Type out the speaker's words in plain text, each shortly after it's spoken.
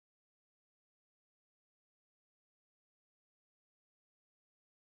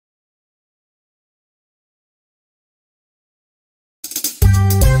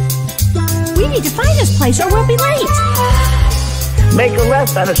need to find this place or we'll be late. Make a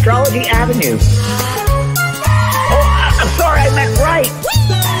left on Astrology Avenue. Oh, I'm sorry, I meant right.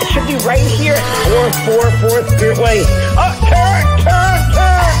 It should be right here at 444 Spearway. Oh, turn!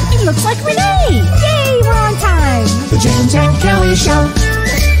 It looks like Renee. Yay, we're on time. The James and Kellee Show.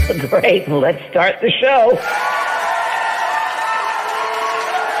 Great, let's start the show.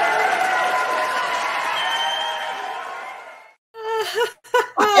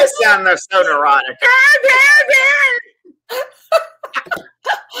 You sound so neurotic.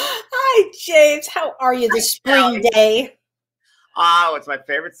 Hi, James. How are you this spring day? Oh, it's my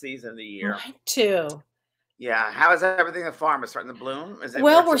favorite season of the year. Mine too. Yeah. How is everything at the farm? Is it starting to bloom? Is it,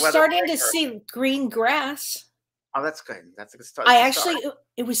 Well, we're starting to see green grass. Oh, that's good. That's a good start.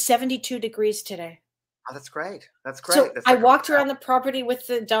 It was 72 degrees today. Oh, that's great. That's great. So that's I walked around the property with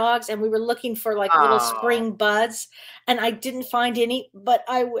the dogs and we were looking for like little spring buds and I didn't find any, but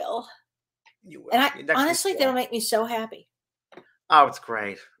I will. You will. And honestly, that'll make me so happy. Oh, it's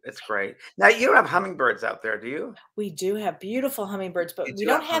great. It's great. Now, you don't have hummingbirds out there, do you? We do have beautiful hummingbirds, but we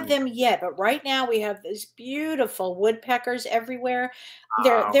don't have them yet. But right now we have these beautiful woodpeckers everywhere.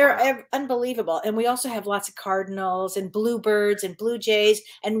 They're unbelievable. And we also have lots of cardinals and bluebirds and blue jays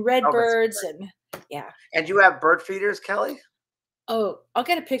and redbirds and yeah. And you have bird feeders, Kellee? Oh, I'll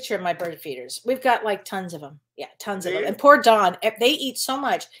get a picture of my bird feeders. We've got like tons of them. Yeah, tons of them. And poor Don, they eat so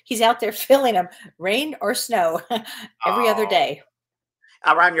much. He's out there filling them, rain or snow, every other day.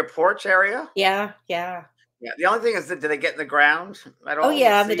 Around your porch area? Yeah. Yeah. The only thing is that do they get in the ground at all? Oh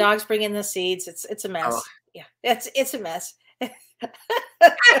yeah, the dogs bring in the seeds. It's a mess. Oh. Yeah, it's a mess.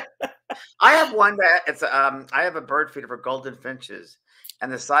 I have one that it's I have a bird feeder for golden finches,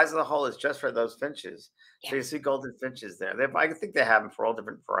 and the size of the hole is just for those finches. Yeah. So you see golden finches there. I think they have them for all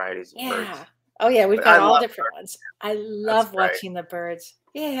different varieties of birds. Oh yeah, we've got all different ones. I love watching the birds.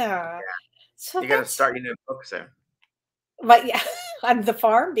 Yeah. So you got to start your new book soon. But yeah, on the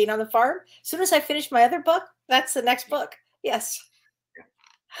farm, being on the farm. As soon as I finish my other book, that's the next book. Yes.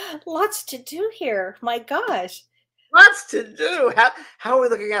 Lots to do here. My gosh. Lots to do. How are we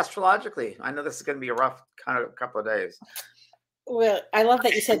looking astrologically? I know this is going to be a rough kind of couple of days. Well, I love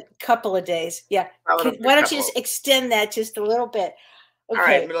that you said couple of days. Yeah. Why don't you just extend that just a little bit? Okay. All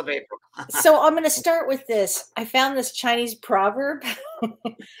right, middle of April. So I'm going to start with this. I found this Chinese proverb,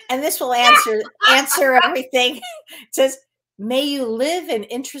 and this will answer everything. It says, "May you live in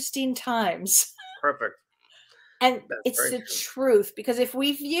interesting times." Perfect. And it's the truth, because if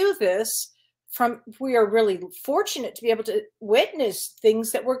we view this we are really fortunate to be able to witness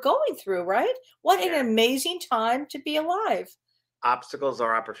things that we're going through, right? What an amazing time to be alive. Obstacles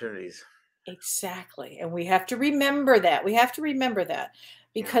are opportunities. Exactly. And we have to remember that. We have to remember that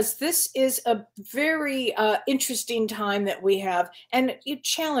because this is a very interesting time that we have, and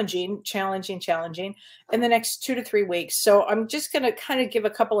challenging in the next 2 to 3 weeks. So I'm just going to kind of give a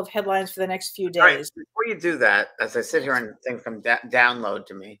couple of headlines for the next few days. All right. Before you do that, as I sit here and things come download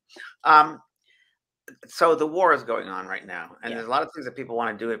to me, so the war is going on right now, and there's a lot of things that people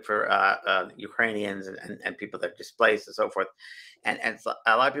want to do it for Ukrainians and people that are displaced and so forth. And so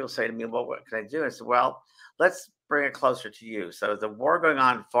a lot of people say to me, well, what can I do? I said, well, let's bring it closer to you. So the war going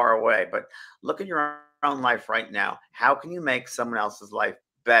on far away, but look at your own life right now. How can you make someone else's life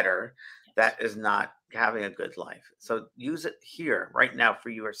better that is not having a good life? So use it here right now for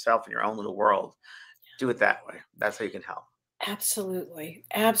yourself in your own little world. Do it that way. That's how you can help. Absolutely.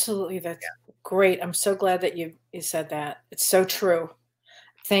 Absolutely. That's great. I'm so glad that you said that. It's so true.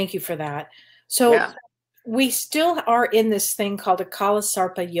 Thank you for that. So we still are in this thing called a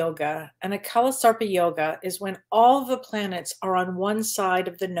Kalasarpa yoga. And a Kalasarpa yoga is when all the planets are on one side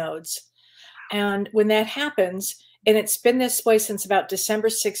of the nodes. And when that happens, and it's been this way since about December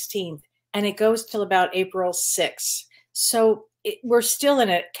 16th, and it goes till about April 6th. So we're still in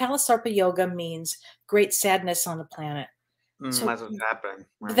it. Kalasarpa yoga means great sadness on the planet. So that's what's happening.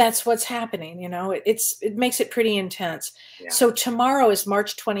 Right. That's what's happening. You know, it makes it pretty intense. Yeah. So tomorrow is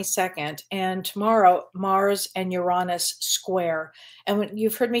March 22nd, and tomorrow Mars and Uranus square. And when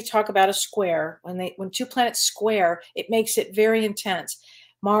you've heard me talk about a square, when two planets square, it makes it very intense.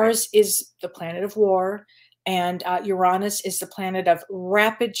 Mars is the planet of war, and Uranus is the planet of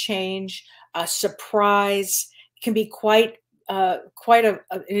rapid change, surprise. It can be quite an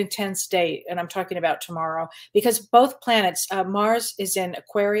intense day, and I'm talking about tomorrow, because both planets, Mars is in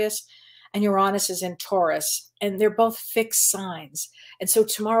Aquarius and Uranus is in Taurus, and they're both fixed signs. And so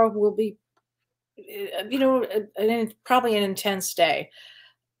tomorrow will be, probably an intense day.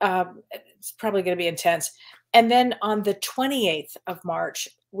 It's probably going to be intense. And then on the 28th of March,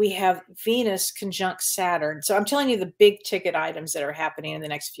 we have Venus conjunct Saturn. So I'm telling you the big ticket items that are happening in the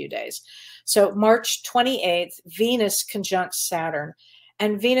next few days. So March 28th, Venus conjunct Saturn.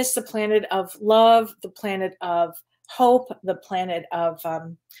 And Venus, the planet of love, the planet of hope, the planet of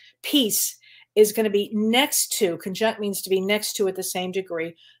peace, is going to be next to, conjunct means to be next to at the same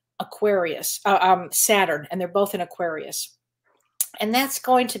degree, Aquarius, Saturn, and they're both in Aquarius. And that's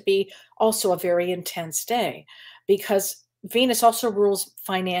going to be also a very intense day because Venus also rules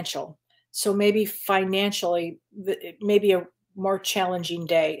financial. So maybe financially, maybe a more challenging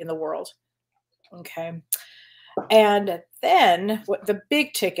day in the world. Okay. And then what the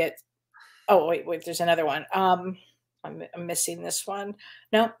big ticket, oh, wait, there's another one. I'm missing this one.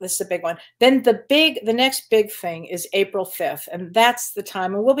 No, this is a big one. Then the next big thing is April 5th. And that's the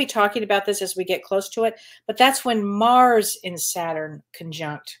time, and we'll be talking about this as we get close to it, but that's when Mars in Saturn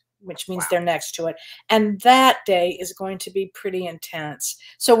conjunct, which means they're next to it. And that day is going to be pretty intense.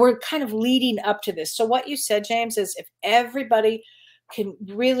 So we're kind of leading up to this. So what you said, James, is if everybody can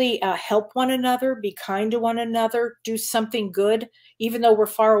really help one another, be kind to one another, do something good, even though we're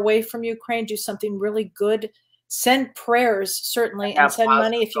far away from Ukraine, do something really good. Send prayers, certainly, and send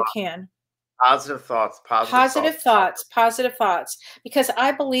money if you can. Positive thoughts, positive thoughts, because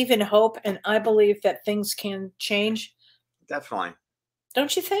I believe in hope and I believe that things can change. Definitely.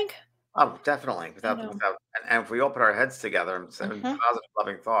 Don't you think? Oh, definitely. And if we all put our heads together and send positive,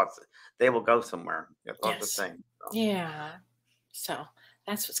 loving thoughts, they will go somewhere. That's the thing. So. Yeah. So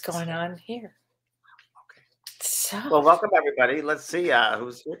that's what's going on here. Okay. So. Well, welcome everybody. Let's see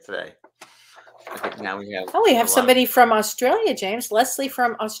who's here today. I think now we have somebody from Australia, James. Leslie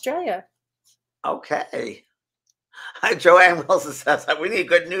from Australia. Okay. Joanne Wilson says we need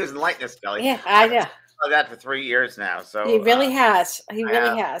good news and lightness, Kellee. Yeah, I know. I've that for 3 years now. So he really has. He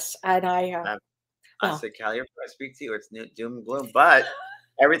really has. And I said, Kellee, if I speak to you, it's doom and gloom. But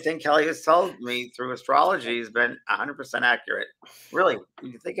everything Kellee has told me through astrology has been 100% accurate. Really,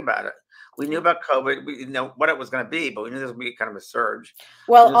 when you think about it. We knew about COVID. We didn't know what it was going to be, but we knew there was going to be kind of a surge.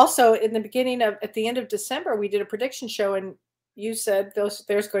 Well, also at the end of December, we did a prediction show, and you said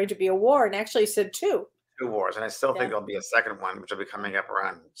there's going to be a war, and actually said two wars, and I still think there'll be a second one, which will be coming up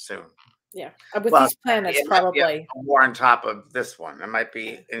around soon. Yeah, with these planets, probably a war on top of this one. It might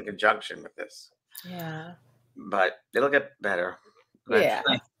be in conjunction with this. Yeah, but it'll get better. Yeah.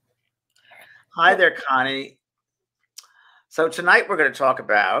 Hi there, Connie. So tonight we're going to talk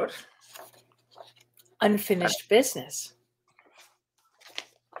about unfinished business.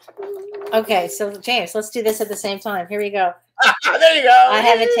 Okay, so James, let's do this at the same time. Here we go. There you go. I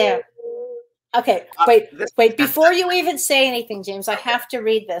have it too. Okay, wait. Before you even say anything, James, I have to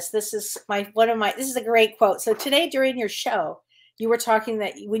read this. This is this is a great quote. So today during your show, you were talking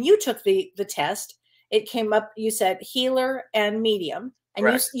that when you took the test, it came up, you said healer and medium. And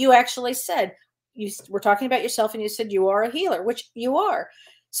right. you actually said, you were talking about yourself and you said you are a healer, which you are.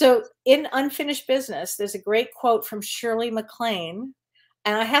 So in Unfinished Business, there's a great quote from Shirley MacLaine,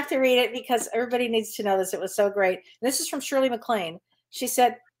 and I have to read it because everybody needs to know this. It was so great. And this is from Shirley MacLaine. She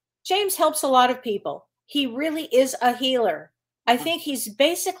said, James helps a lot of people. He really is a healer. I think he's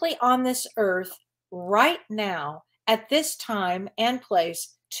basically on this earth right now at this time and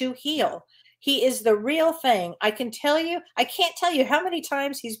place to heal. He is the real thing. I can't tell you how many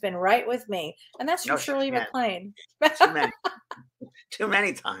times he's been right with me. And that's from Shirley MacLaine. Too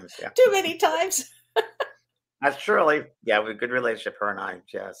many times. Yeah. Too many times. That's Shirley. Yeah, we have a good relationship, her and I.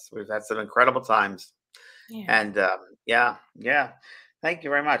 Yes. We've had some incredible times. Yeah. And yeah. Thank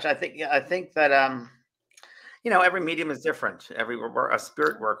you very much. I think that every medium is different. A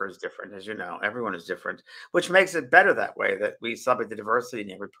spirit worker is different, as you know. Everyone is different, which makes it better that way, that we celebrate the diversity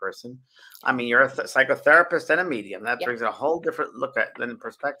in every person. I mean, you're a psychotherapist and a medium. That brings a whole different look at and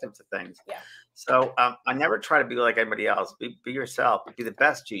perspective to things. Yeah. So I never try to be like anybody else. Be yourself. Be the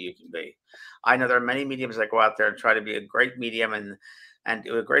best you can be. I know there are many mediums that go out there and try to be a great medium and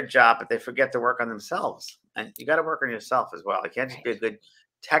do a great job, but they forget to work on themselves. And you got to work on yourself as well. You can't just be a good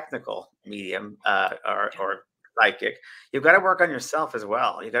technical medium or psychic. You've got to work on yourself as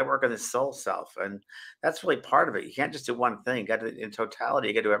well. You got to work on the soul self, and that's really part of it. You can't just do one thing. You got to, in totality,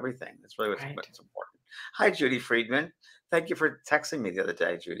 you got to do everything. That's really what's important. Hi, Judy Friedman. Thank you for texting me the other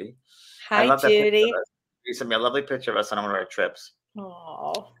day, Judy. Hi, Judy. You sent me a lovely picture of us on one of our trips.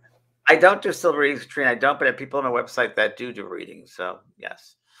 Oh. I don't do still readings, Katrina. I don't, but I have people on my website that do readings. So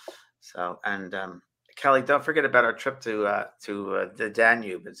yes. So and Kellee, don't forget about our trip to the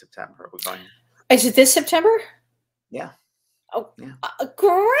Danube in September. We're going. Is it this September? Yeah. Oh, yeah.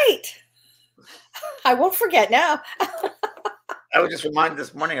 Great. I won't forget now. I was just reminded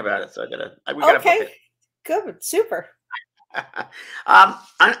this morning about it, so we gotta. Okay. Good. Super.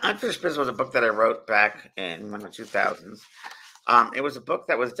 Unfinished Business was a book that I wrote back in the 2000s. It was a book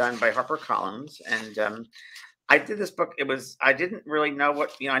that was done by HarperCollins, and I did this book. I didn't really know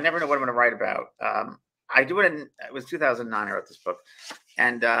I never know what I'm going to write about. It was 2009 I wrote this book,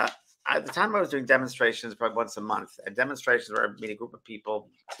 and at the time I was doing demonstrations probably once a month. And demonstrations where I meet a group of people,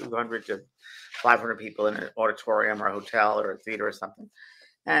 200 to 500 people in an auditorium or a hotel or a theater or something.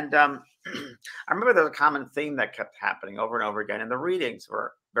 And I remember there was a common theme that kept happening over and over again, and the readings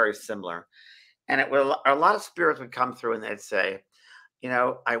were very similar. And a lot of spirits would come through and they'd say,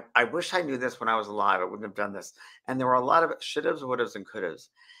 I wish I knew this when I was alive. I wouldn't have done this. And there were a lot of should-haves, would-haves, and could-haves.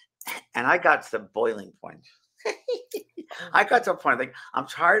 And I got to the boiling point. I got to a point like I'm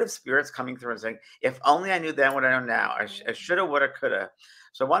tired of spirits coming through and saying, if only I knew then what I know now. I shoulda, woulda, coulda.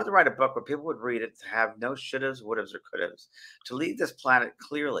 So I wanted to write a book where people would read it to have no shouldas, wouldas, or couldas, to leave this planet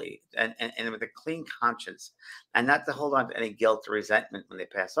clearly and with a clean conscience, and not to hold on to any guilt or resentment when they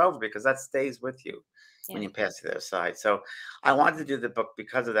pass over, because that stays with you when you pass to the other side. So I wanted to do the book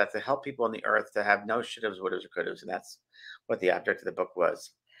because of that, to help people on the earth to have no shouldas, wouldas, or couldas, and that's what the object of the book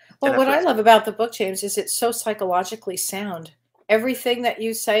was. Well, what I love about the book, James, is it's so psychologically sound. Everything that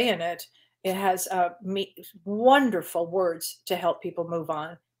you say in it, it has wonderful words to help people move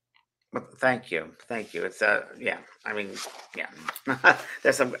on. Well, thank you. It's yeah. I mean, yeah.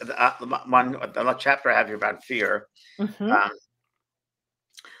 There's one chapter I have here about fear. Mm-hmm.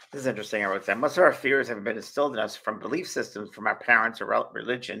 This is interesting. I wrote that most of our fears have been instilled in us from belief systems, from our parents or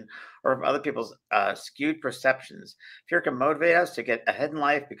religion, or from other people's skewed perceptions. Fear can motivate us to get ahead in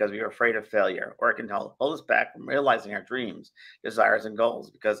life because we are afraid of failure, or it can hold us back from realizing our dreams, desires, and goals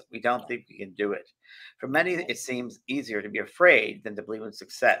because we don't think we can do it. For many, it seems easier to be afraid than to believe in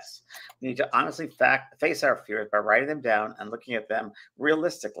success. We need to honestly face our fears by writing them down and looking at them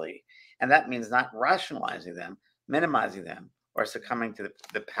realistically. And that means not rationalizing them, minimizing them, or succumbing to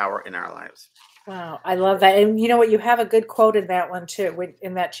the power in our lives. Wow, I love that. And you know what? You have a good quote in that one too,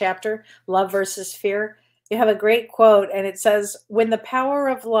 in that chapter, Love versus Fear. You have a great quote, and it says, when the power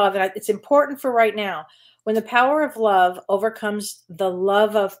of love, and it's important for right now, when the power of love overcomes the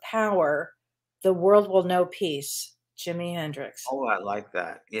love of power, the world will know peace. Jimi Hendrix. Oh, I like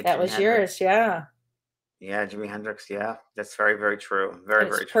that. Yeah, that was yours, yeah. Yeah, Jimi Hendrix. Yeah, that's very, very true. Very,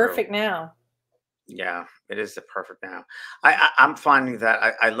 very true. Perfect now. Yeah, it is the perfect now. I'm finding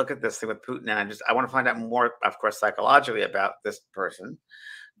that I look at this thing with Putin, and I want to find out more, of course, psychologically about this person.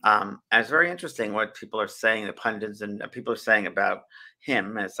 And it's very interesting what people are saying, the pundits and people are saying about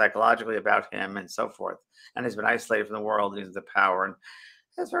him, and psychologically about him, and so forth. And he's been isolated from the world, and he's the power, and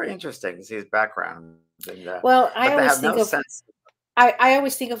it's very interesting to see his background. And, well, I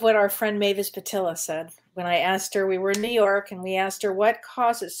always think of what our friend Mavis Patilla said when I asked her. We were in New York, and we asked her what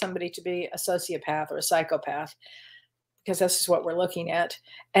causes somebody to be a sociopath or a psychopath, because this is what we're looking at.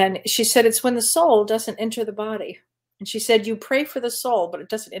 And she said it's when the soul doesn't enter the body. And she said you pray for the soul, but it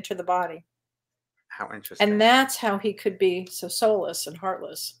doesn't enter the body. How interesting. And that's how he could be so soulless and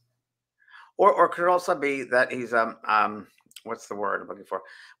heartless. Or could it also be that he's what's the word I'm looking for?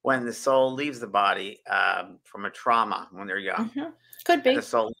 When the soul leaves the body from a trauma when they're young. Mm-hmm. Could be. The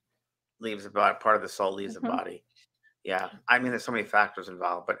soul leaves the body, part of the soul leaves the body. Yeah. I mean, there's so many factors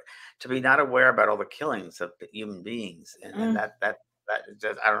involved, but to be not aware about all the killings of human beings and that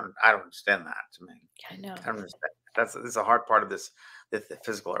just, I don't understand that to me. I know. I don't understand. This is a hard part of this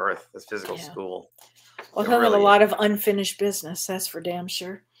physical earth, this physical school. Well, he'll have a lot of unfinished business. That's for damn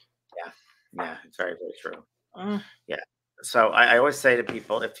sure. Yeah, it's very, very true. Yeah. So I always say to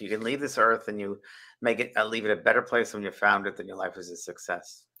people, if you can leave this earth and you make it, leave it a better place when you found it, then your life is a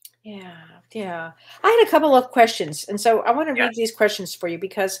success. Yeah. I had a couple of questions, and so I want to read these questions for you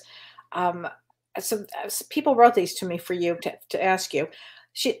because some people wrote these to me for you to ask you.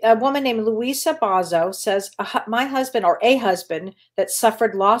 A woman named Luisa Bazo says, my husband, or a husband that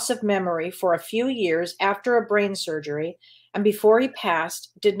suffered loss of memory for a few years after a brain surgery, and before he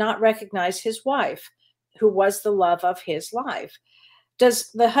passed, did not recognize his wife, who was the love of his life.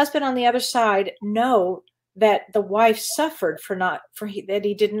 Does the husband on the other side know that the wife suffered that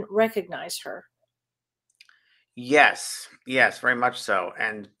he didn't recognize her? Yes, very much so.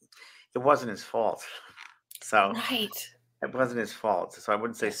 And it wasn't his fault. So it wasn't his fault. So I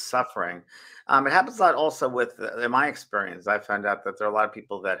wouldn't say suffering. It happens a lot also with, in my experience, I found out that there are a lot of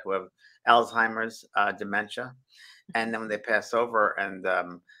people who have Alzheimer's, dementia. And then when they pass over and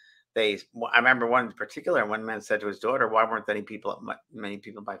I remember one man said to his daughter, why weren't many people at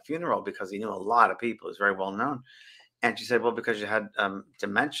my funeral? Because he knew a lot of people. He was very well known. And she said, well, because you had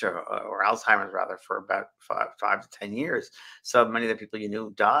dementia or Alzheimer's rather for about 5 to 10 years. So many of the people you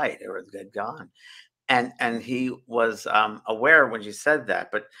knew died or had gone. and he was aware when she said that.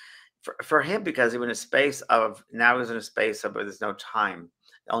 But for him, because he was in a space of, now he was in a space of where there's no time,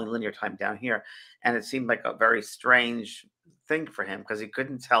 only linear time down here, and it seemed like a very strange thing for him because he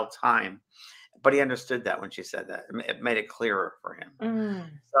couldn't tell time, but he understood that when she said that. It made it clearer for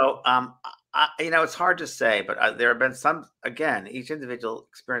him. So, it's hard to say, but there have been some, again, each individual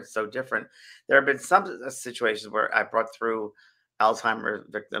experience is so different. There have been some situations where I brought through Alzheimer's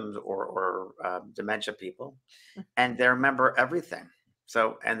victims or dementia people, and they remember everything.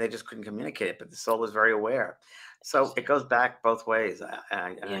 So, and they just couldn't communicate it, but the soul was very aware. So it goes back both ways.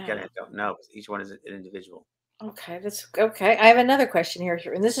 And again, I don't know, 'cause each one is an individual. Okay, that's okay. I have another question here,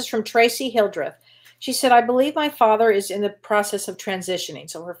 and this is from Tracy Hildreth. She said, "I believe my father is in the process of transitioning."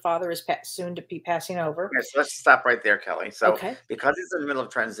 So her father is soon to be passing over. Okay, so let's stop right there, Kelly. So Okay. because he's in the middle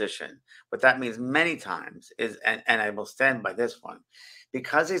of transition, what that means many times is, and I will stand by this one,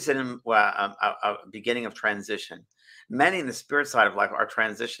 because he's in a beginning of transition, many in the spirit side of life are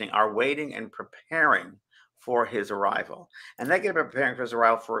transitioning, are waiting and preparing for his arrival. And they can be preparing for his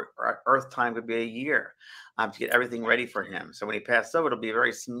arrival for Earth time could be a year to get everything ready for him. So when he passes over, it'll be a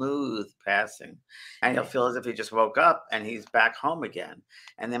very smooth passing. And he'll feel as if he just woke up and he's back home again.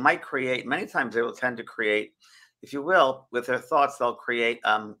 And they might create, many times they will tend to create, if you will, with their thoughts, they'll create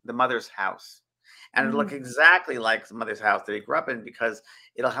the mother's house. And it'll look exactly like the mother's house that he grew up in because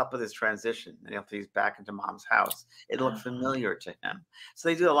it'll help with his transition. And if he's back into mom's house, it'll look familiar to him. So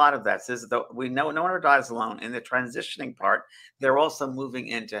they do a lot of that. So we know no one ever dies alone. In the transitioning part, they're also moving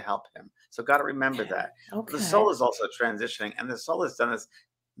in to help him. So got to remember that. Okay. The soul is also transitioning, and the soul has done this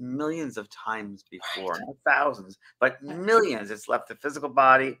millions of times before, not thousands, but millions. It's left the physical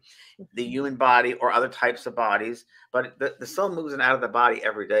body, the human body, or other types of bodies. But the soul moves in and out of the body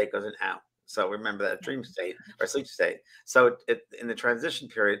every day, it goes in and out. So remember that dream state or sleep state. So in the transition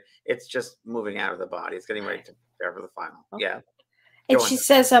period, it's just moving out of the body. It's getting ready to prepare for the final. Okay. Yeah. And she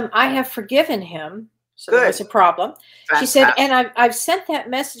says, I have forgiven him. So Good. there was a problem. Fantastic. She said, and I've sent that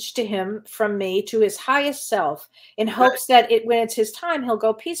message to him from me to his highest self in hopes that when it's his time, he'll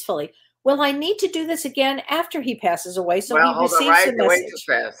go peacefully. Will I need to do this again after he passes away so he receives the message? Way too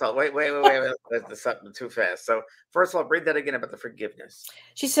fast. So wait. That's something too fast. So first of all, read that again about the forgiveness.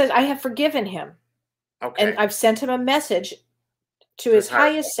 She said, I have forgiven him. Okay. And I've sent him a message to his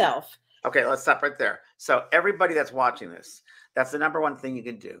highest self. Okay, let's stop right there. So everybody that's watching this, that's the number one thing you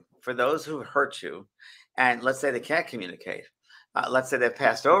can do. For those who hurt you, and let's say they can't communicate, let's say they've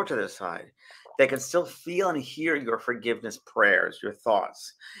passed over to their side, they can still feel and hear your forgiveness prayers, your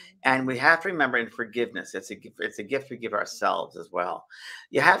thoughts. And we have to remember in forgiveness, it's a gift we give ourselves as well.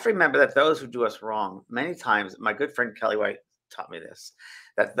 You have to remember that those who do us wrong, many times, my good friend Kelly White taught me this,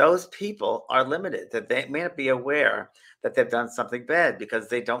 that those people are limited, that they may not be aware that they've done something bad because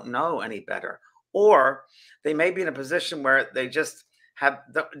they don't know any better. Or they may be in a position where they just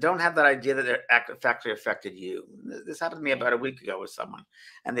don't have that idea that it factually affected you. This happened to me about a week ago with someone,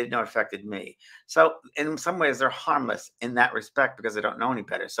 and they didn't know it affected me. So in some ways, they're harmless in that respect because they don't know any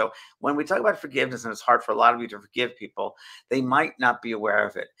better. So when we talk about forgiveness, and it's hard for a lot of you to forgive people, they might not be aware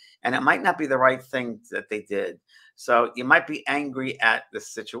of it. And it might not be the right thing that they did. So you might be angry at the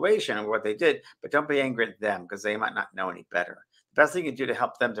situation and what they did, but don't be angry at them because they might not know any better. The best thing you can do to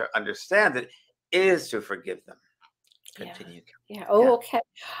help them to understand it is to forgive them. Continue. Yeah. Oh, okay.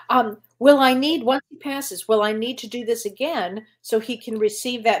 Will I need, once he passes, will I need to do this again so he can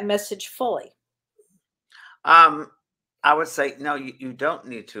receive that message fully? I would say, no, you don't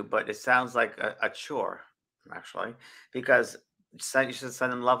need to, but it sounds like a chore, actually, because you should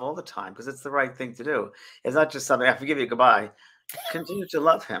send him love all the time because it's the right thing to do. It's not just something, I forgive you, goodbye. Continue to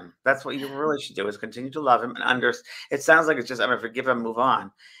love him. That's what you really should do, is continue to love him. And it sounds like it's just, I'm going to forgive him, move on.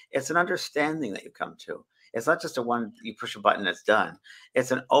 It's an understanding that you come to. It's not just you push a button, it's done.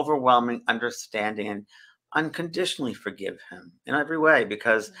 It's an overwhelming understanding and unconditionally forgive him in every way,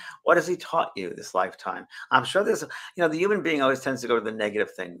 because what has he taught you this lifetime? I'm sure there's, the human being always tends to go to the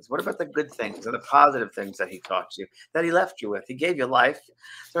negative things. What about the good things and the positive things that he taught you, that he left you with? He gave you life.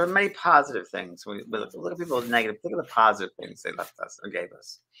 There are many positive things. We look at people as negative. Think of the positive things they left us and gave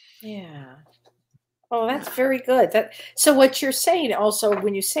us. Yeah. Oh, that's very good. So what you're saying also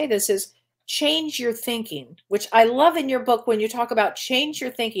when you say this is, change your thinking, which I love in your book when you talk about change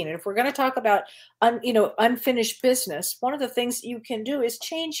your thinking. And if we're going to talk about, unfinished business, one of the things you can do is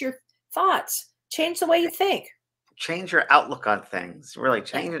change your thoughts, change the way you think. Change your outlook on things, really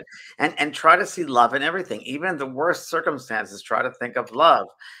change it, and try to see love in everything. Even in the worst circumstances, try to think of love.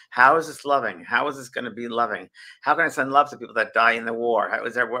 How is this loving? How is this going to be loving? How can I send love to people that die in the war?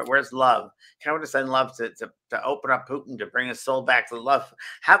 Where's love? How would I send love to to open up Putin, to bring his soul back to love.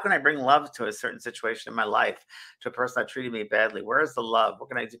 How can I bring love to a certain situation in my life, to a person that treated me badly? Where is the love? What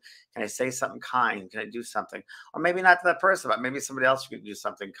can I do? Can I say something kind? Can I do something? Or maybe not to that person, but maybe somebody else you could do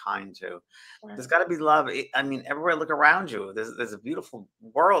something kind to. There's got to be love. I mean, everywhere look around you. There's a beautiful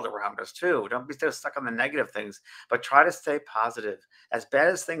world around us too. Don't be so stuck on the negative things, but try to stay positive. As bad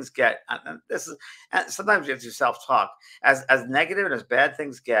as things get, this is, and sometimes you have to self-talk. As negative and as bad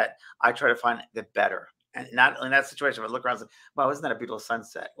things get, I try to find the better. And not in that situation, but look around and say, well, isn't that a beautiful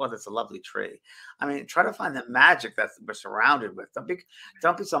sunset? Well, that's a lovely tree. I mean, try to find the magic that we're surrounded with.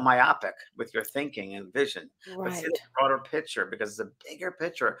 Don't be so myopic with your thinking and vision. But see the broader picture, because it's a bigger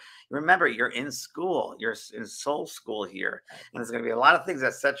picture. Remember, you're in school. You're in soul school here. And there's going to be a lot of things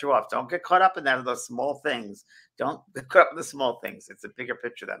that set you off. Don't get caught up in that, those small things. Don't get caught up in the small things. It's a bigger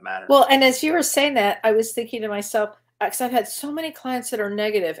picture that matters. Well, and as you were saying that, I was thinking to myself, because I've had so many clients that are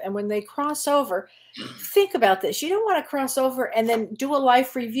negative, and when they cross over, think about this. You don't want to cross over and then do a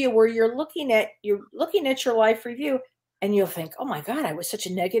life review where you're looking at your life review, and you'll think, "Oh my God, I was such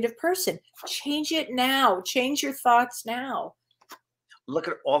a negative person." Change it now. Change your thoughts now. Look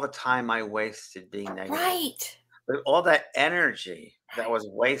at all the time I wasted being negative. Right. But all that energy that was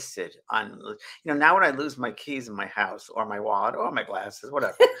wasted on, now when I lose my keys in my house or my wallet or my glasses,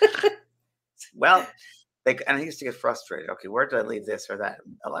 whatever. Well. And I used to get frustrated. Okay, where did I leave this or that?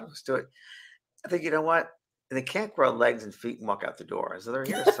 A lot of us do it. I think, you know what? They can't grow legs and feet and walk out the door. So they're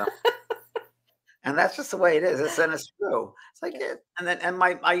here somewhere. And that's just the way it is. It's true. It's like it.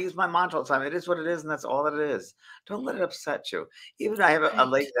 I use my mantra all the time. It is what it is, and that's all that it is. Don't let it upset you. Even I have a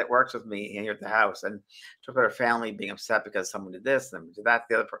lady that works with me here at the house, and talk about her family being upset because someone did this and did that,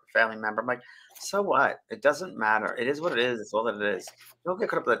 the other family member. I'm like, so what? It doesn't matter. It is what it is. It's all that it is. Don't get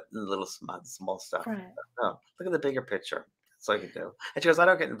caught up with that little small stuff. Right. No, look at the bigger picture. That's all you can do. And she goes, I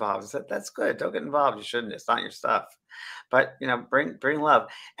don't get involved. I said, that's good. Don't get involved. You shouldn't. It's not your stuff. But bring love.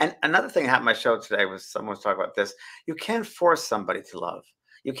 And another thing I had on my show today was someone was talking about this. You can't force somebody to love.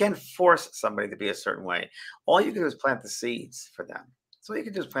 You can't force somebody to be a certain way. All you can do is plant the seeds for them. So all you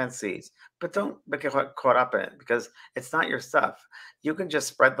can do is plant seeds. But don't get caught up in it, because it's not your stuff. You can just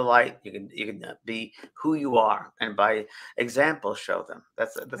spread the light. You can be who you are, and by example, show them.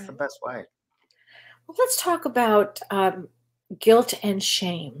 That's the best way. Well, let's talk about guilt and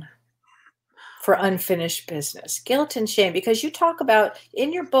shame for unfinished business. Guilt and shame, because you talk about,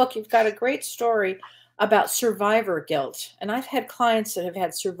 in your book, you've got a great story about survivor guilt. And I've had clients that have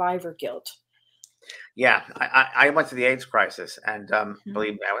had survivor guilt. Yeah, I went through the AIDS crisis, and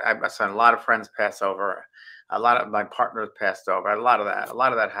believe me, I saw a lot of friends pass over. A lot of my partners passed over. A lot of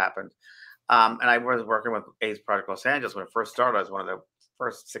that happened. And I was working with AIDS Project Los Angeles when it first started. I was one of the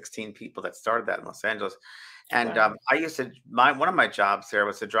first 16 people that started that in Los Angeles. And I used to, one of my jobs there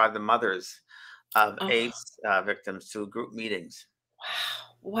was to drive the mothers of AIDS victims to group meetings.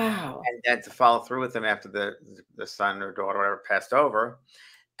 Wow. And to follow through with them after the son or daughter or whatever passed over.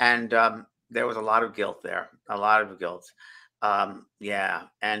 And there was a lot of guilt there, a lot of guilt. Yeah.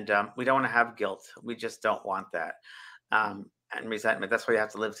 And we don't want to have guilt. We just don't want that. And resentment. That's why you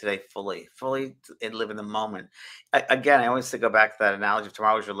have to live today fully and live in the moment. Again, I always go back to that analogy. If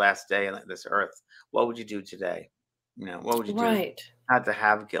tomorrow was your last day on this earth, what would you do today? What would you do not to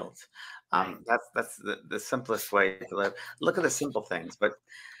have guilt? That's the simplest way to live. Look at the simple things, but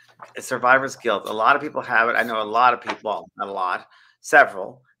survivor's guilt. A lot of people have it. I know a lot of people, well, not a lot,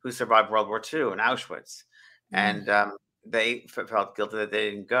 several who survived World War II and Auschwitz, and they felt guilty that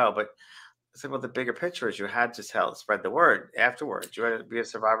they didn't go. But I said, well, the bigger picture is you had to spread the word afterwards. You had to be a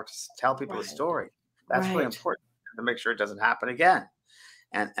survivor to tell people the story. That's really important to make sure it doesn't happen again.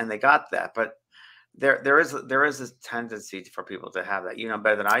 And they got that. But there is this tendency for people to have that. You know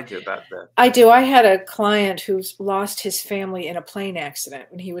better than I do about that. I do. I had a client who's lost his family in a plane accident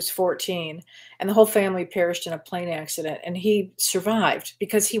when he was 14, and the whole family perished in a plane accident, and he survived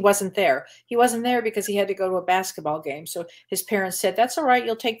because he wasn't there. He wasn't there because he had to go to a basketball game. So his parents said, "That's all right.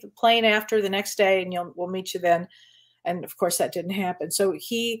 You'll take the plane after the next day, and we'll meet you then." And of course that didn't happen. So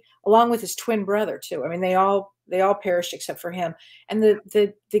he, along with his twin brother too, I mean, they all perished except for him. And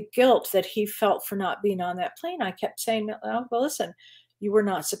the guilt that he felt for not being on that plane, I kept saying, oh, well, listen, you were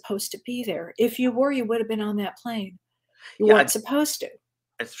not supposed to be there. If you were, you would have been on that plane. You weren't supposed to.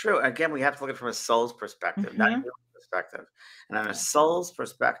 It's true. Again, we have to look at it from a soul's perspective, not your perspective. And on a soul's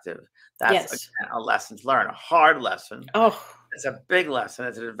perspective, that's again, a lesson to learn, a hard lesson. It's a big lesson.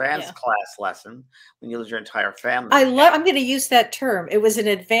 It's an advanced class lesson when you lose your entire family. I'm going to use that term. It was an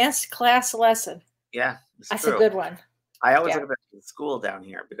advanced class lesson. Yeah, that's a good one. I always look at the school down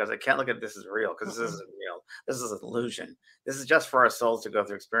here because I can't look at this as real, because this isn't real. This is an illusion. This is just for our souls to go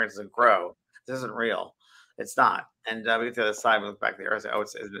through experiences and grow. This isn't real. It's not. And we get to the other side, we look back at the earth, and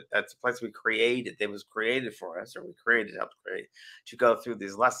say, oh, it's a place we created. It was created for us, or we created, helped create, to go through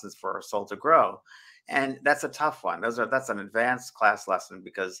these lessons for our soul to grow. And that's a tough one. That's an advanced class lesson,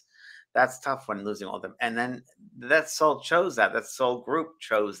 because that's tough when losing all of them. And then that soul chose that. That soul group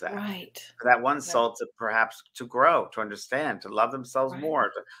chose that. Right. For that one Right. soul to perhaps to grow, to understand, to love themselves Right.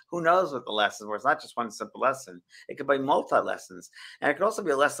 more. Who knows what the lessons were? It's not just one simple lesson. It could be multi lessons, and it could also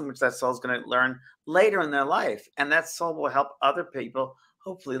be a lesson which that soul is going to learn later in their life, and that soul will help other people,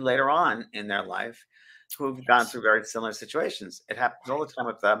 hopefully later on in their life, who've gone Yes. through very similar situations. It happens all the time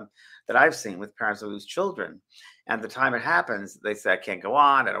with them, that I've seen with parents who lose children. And the time it happens, they say, I can't go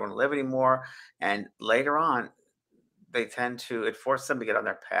on, I don't want to live anymore. And later on, they tend to, it forces them to get on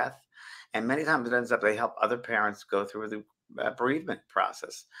their path. And many times it ends up they help other parents go through the bereavement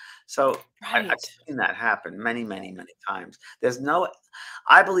process. So I've Right. seen that happen many, many, many times. There's no,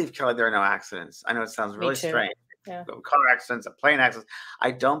 I believe, Kelly, there are no accidents. I know it sounds Me really too. strange. Yeah. Car accidents, a plane accident. I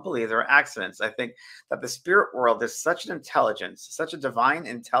don't believe there are accidents. I think that the spirit world, there's such an intelligence, such a divine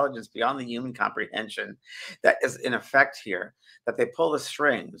intelligence beyond the human comprehension that is in effect here, that they pull the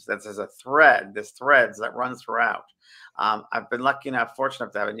strings, that there's a thread, there's threads that run throughout. I've been lucky enough, fortunate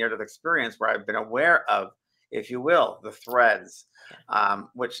enough to have a near-death experience where I've been aware of, if you will, the threads,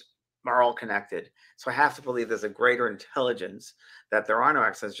 which are all connected. So I have to believe there's a greater intelligence, that there are no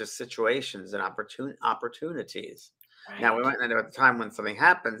accidents, just situations and opportunities. Now, we Right. might not know at the time when something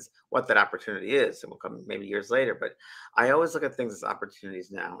happens what that opportunity is. It will come maybe years later. But I always look at things as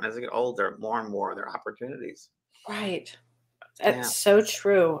opportunities now. And as I get older, more and more, they're opportunities. Right. Yeah. That's so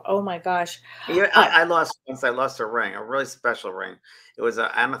true. Oh my gosh. Yeah, Uh, I lost once. I lost a ring, a really special ring. It was an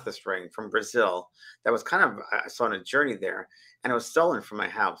amethyst ring from Brazil that was kind of, I saw on a journey there, and it was stolen from my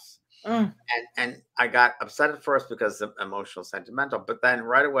house. mm, And I got upset at first because of emotional, sentimental. But then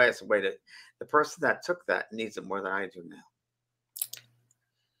right away, I said, wait, the person that took that needs it more than I do now.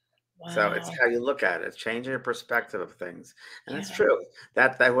 So it's wow. how you look at it. It's changing your perspective of things. And that's Yeah. true.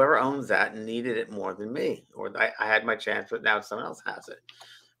 That whoever owns that needed it more than me. Or I had my chance, but now someone else has it.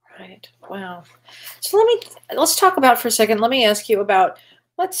 Right. Wow. So let's talk about for a second. Let me ask you about,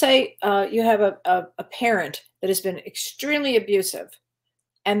 let's say you have a parent that has been extremely abusive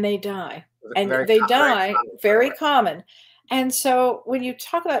and they die. And Very, they very die, common, by the very way. common. And so when you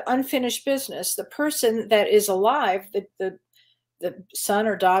talk about unfinished business, the person that is alive, the son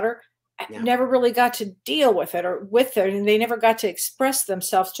or daughter, Yeah. never really got to deal with it or with it, and they never got to express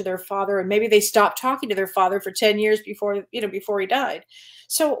themselves to their father, and maybe they stopped talking to their father for 10 years before, before he died.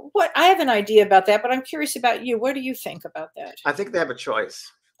 So what, I have an idea about that, but I'm curious about you. What do you think about that? I think they have a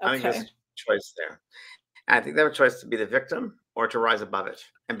choice. I think there's Okay. a choice there. And I think they have a choice to be the victim or to rise above it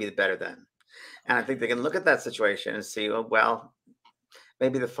and be the better than. And I think they can look at that situation and see, oh, well,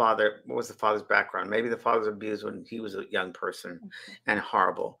 maybe the father, what was the father's background? Maybe the father was abused when he was a young person Mhm. and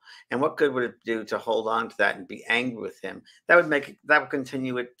horrible. And what good would it do to hold on to that and be angry with him? That would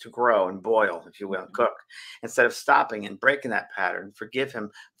continue it to grow and boil, if you will, Mhm. cook, instead of stopping and breaking that pattern. Forgive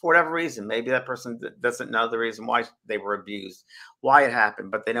him for whatever reason. Maybe that person doesn't know the reason why they were abused, why it happened,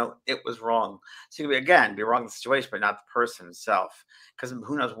 but they know it was wrong. So you can be wrong in the situation, but not the person himself, because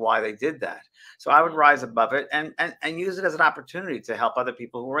who knows why they did that. So I would Yeah. rise above it and use it as an opportunity to help other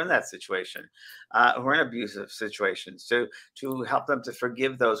people who are in that situation, who are in abusive situations, to help them to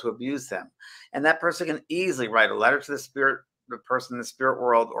forgive those who abuse them. And that person can easily write a letter to the person in the spirit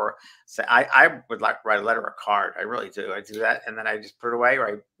world, or say, I would like to write a letter or a card. I really do. I do that, and then I just put it away, or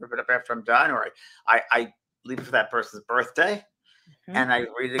I rip it up after I'm done, or I leave it for that person's birthday, Mhm. and I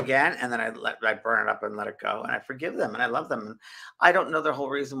read it again, and then I burn it up and let it go, and I forgive them, and I love them. And I don't know the whole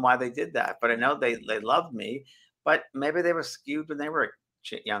reason why they did that, but I know they loved me. But maybe they were skewed when they were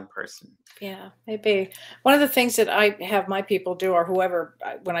a young person. Yeah, maybe. One of the things that I have my people do, or whoever,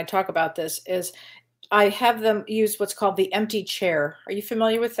 when I talk about this, is I have them use what's called the empty chair. Are you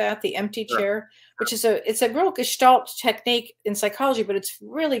familiar with that? The empty Sure. chair, which is it's a real gestalt technique in psychology, but it's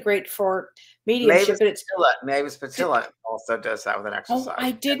really great for mediumship. But it's Mavis Patilla also does that with an oh, exercise. I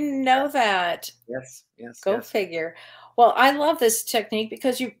didn't know that. Yes, yes, Go yes. figure. Well, I love this technique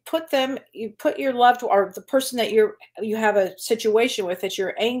because you put your loved or the person that you have a situation with that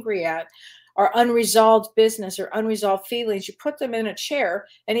you're angry at, or unresolved business or unresolved feelings, you put them in a chair,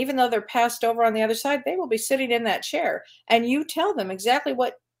 and even though they're passed over on the other side, they will be sitting in that chair, and you tell them exactly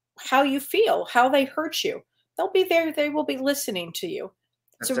how you feel, how they hurt you. They'll be there, they will be listening to you.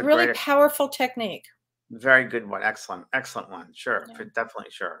 It's a That's a really great, powerful technique. very good one. Excellent, excellent one. Sure, Yeah.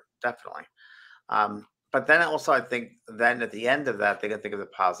 definitely, sure, definitely. But then also, I think then at the end of that, they can think of the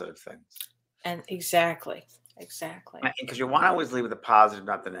positive things. And exactly. Exactly. Because you want to always leave with the positive,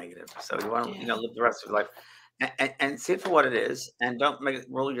 not the negative. So you want to, Yeah. live the rest of your life and see it for what it is, and don't make it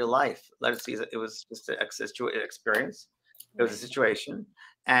rule your life. Let it see that it was just experience. It was a Right. situation,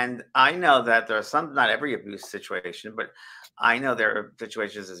 and I know that there are some, not every abuse situation, but I know there are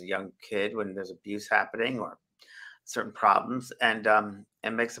situations as a young kid when there's abuse happening or certain problems, and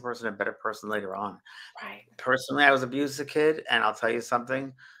makes a person a better person later on. Right. Personally, I was abused as a kid, and I'll tell you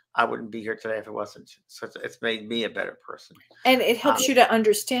something. I wouldn't be here today if it wasn't. So it's made me a better person. And it Um, helps you to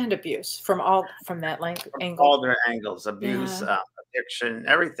understand abuse from that from angle. all different angles, abuse, Yeah. addiction,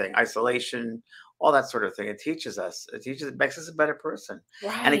 everything, isolation, all that sort of thing. It teaches us. It makes us a better person.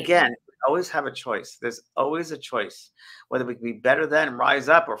 And Right. again, we always have a choice. There's always a choice whether we can be better than, rise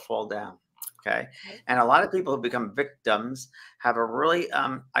up, or fall down. Okay. Right. And a lot of people who become victims have a really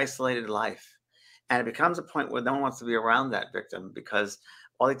isolated life. And it becomes a point where no one wants to be around that victim because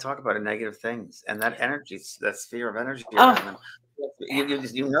all they talk about are negative things. And that energy, that sphere of energy around them, Oh,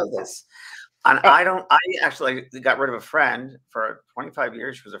 you know this. And eh, I actually got rid of a friend for 25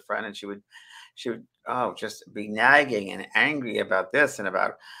 years. She was a friend, and she would just be nagging and angry about this and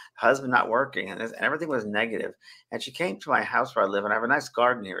about husband not working and this, and everything was negative. And she came to my house where I live, and I have a nice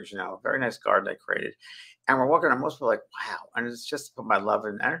garden here, as you know, a very nice garden I created. And we're walking, and most people are like, wow. And it's just to put my love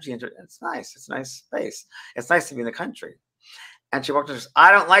and energy into it. It's nice. It's a nice space. It's nice to be in the country. And she walked in and says,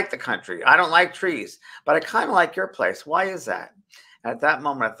 I don't like the country. I don't like trees, but I kind of like your place. Why is that? And at that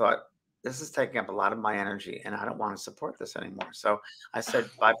moment, I thought, this is taking up a lot of my energy and I don't want to support this anymore. So I said,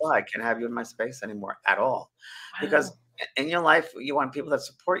 bye bye. I can't have you in my space anymore at all. Because wow. in your life, you want people that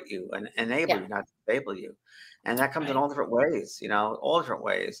support you and enable Yeah. you, not disable you. And that comes in Right. all different ways, all different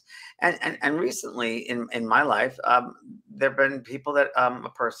ways. And recently in my life, there have been people that a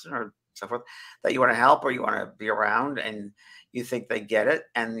person or so forth that you want to help or you want to be around, and you think they get it,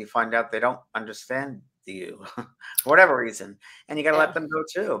 and you find out they don't understand you for whatever reason, and you got to let Yeah. them go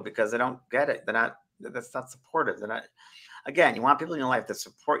too because they don't get it. That's not supportive. They're not. Again, you want people in your life that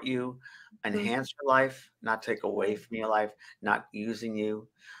support you, Mm. enhance your life, not take away Right. from your life, not using you,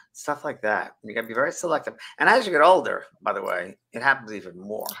 stuff like that. You got to be very selective. And as you get older, by the way, it happens even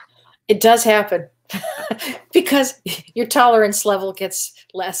more. It does happen because your tolerance level gets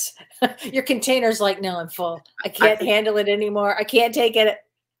less. Your container's like, no, I'm full. I I can't think handle it anymore. I can't take it.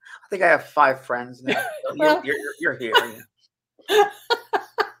 I think I have 5 friends now. So Well, you're here.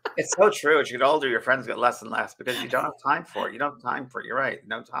 It's so true. As you get older, your friends get less and less because you don't have time for it. You don't have time for it. You're right.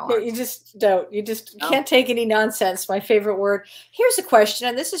 No yeah, you tolerance. just don't. You just No. can't take any nonsense. My favorite word. Here's a question,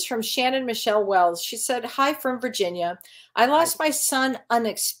 and this is from Shannon Michelle Wells. She said, hi from Virginia. I I lost my son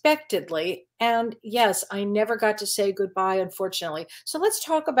unexpectedly. And yes, I never got to say goodbye, unfortunately. So let's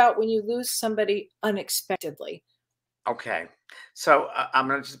talk about when you lose somebody unexpectedly. Okay. So I'm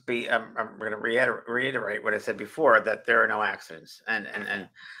going to just be, I'm going to reiterate what I said before, that there are no accidents and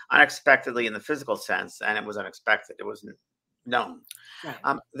unexpectedly in the physical sense. And it was unexpected. It wasn't known.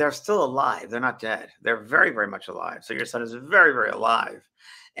 Right. They're still alive. They're not dead. They're very, very much alive. So your son is very, very alive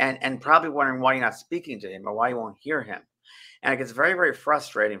and probably wondering why you're not speaking to him or why you won't hear him. And it gets very, very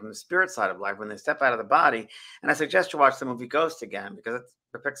frustrating from the spirit side of life when they step out of the body. And I suggest you watch the movie Ghost again because it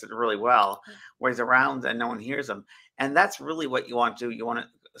depicts it really well, where he's around and no one hears him. And that's really what you want to do. You want to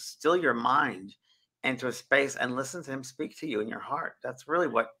still your mind into a space and listen to him speak to you in your heart. That's really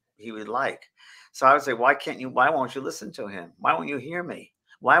what he would like. So I would say, why won't you listen to him? Why won't you hear me?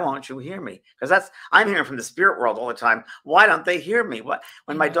 Why won't you hear me? Because I'm hearing from the spirit world all the time. Why don't they hear me?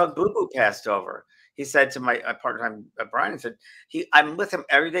 When my Yeah. dog Boo Boo passed over, he said to my part-time Brian, he said, I'm with him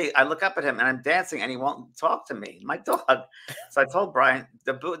every day. I look up at him and I'm dancing and he won't talk to me. My dog. So I told Brian,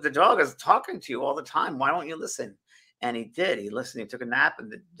 the dog is talking to you all the time. Why won't you listen? And he did. He listened. He took a nap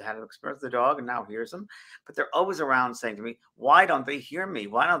and had an experience with the dog and now hears him. But they're always around saying to me, why don't they hear me?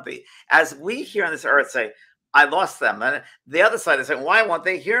 Why don't they? As we here on this earth say, I lost them. And the other side is saying, why won't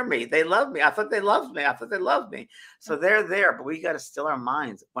they hear me? They love me. I thought they loved me. I thought they loved me. So they're there, but we got to still our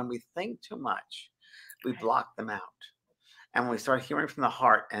minds. When we think too much, we Right. block them out. And when we start hearing from the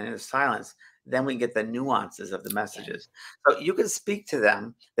heart and in the silence, then we get the nuances of the Yeah. messages. So you can speak to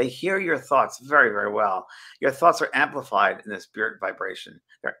them. They hear your thoughts very, very well. Your thoughts are amplified in the spirit vibration.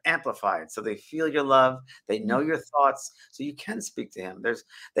 They're amplified. So they feel your love. They know Mm. your thoughts. So you can speak to him.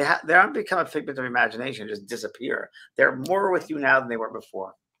 They don't become a figment of imagination, just disappear. They're more with you now than they were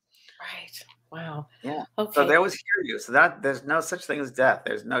before. Right. Wow. Yeah. So they Okay. always hear you. So that there's no such thing as death.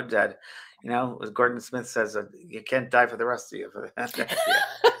 There's no dead. As Gordon Smith says, you can't die for the rest of you. Yeah.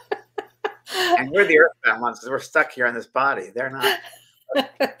 And we're the earthbound ones because we're stuck here in this body. They're not.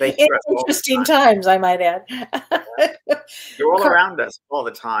 They In hear us all the interesting time. times, I might add. You're all Cor- around us all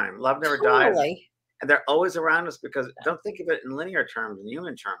the time. Love never dies. Totally. And they're always around us because don't think of it in linear terms, in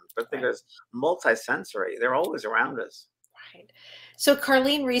human terms, but think of it as multisensory. They're always around us. Right. So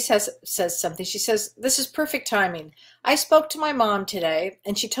Carlene Reese says something. She says, "This is perfect timing. I spoke to my mom today,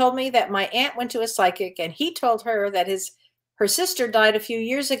 and she told me that my aunt went to a psychic, and he told her that her sister died a few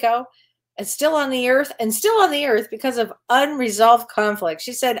years ago, and still on the earth because of unresolved conflict."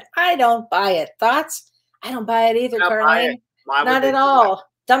 She said, "I don't buy it. Thoughts? I don't buy it either, Not buy it. Carlene. Why would Not they at do that? all.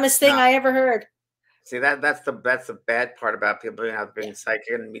 Dumbest thing No. I ever heard." See, that's the bad part about people being Yeah. psychic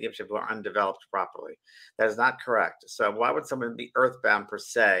and mediumship who are undeveloped properly. That is not correct. So why would someone be earthbound per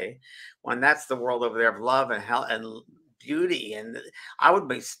se when that's the world over there of love and hell and beauty? And I would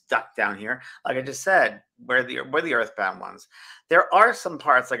be stuck down here, like I just said, we're the earthbound ones. There are some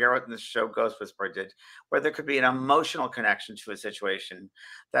parts, like I wrote in the show Ghost Whisperer did, where there could be an emotional connection to a situation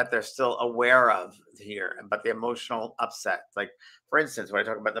that they're still aware of here, but the emotional upset, like for instance, when I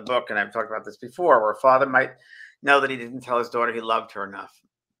talk about the book, and I've talked about this before, where a father might know that he didn't tell his daughter he loved her enough,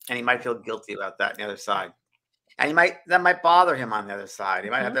 and he might feel guilty about that on the other side. And that might bother him on the other side. He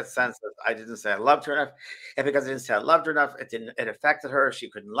might have that sense that I didn't say I loved her enough. And because I didn't say I loved her enough, it affected her. She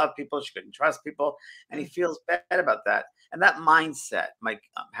couldn't love people, she couldn't trust people. And he feels bad about that. And that mindset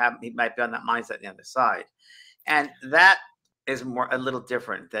he might be on that mindset on the other side. And that is a little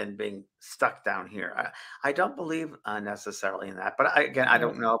different than being stuck down here. I don't believe necessarily in that, but I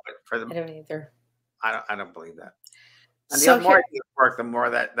don't know. But for I don't either. I don't believe that. And So the more I do the work, the more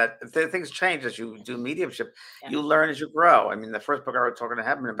that things change as you do mediumship. You learn as you grow. I mean, the first book I wrote, Talking to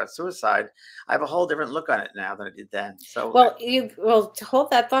Heaven, about suicide, I have a whole different look on it now than I did then. So, well, to hold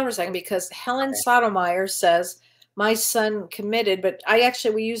that thought for a second, because Helen Sotomayor says, "My son committed," but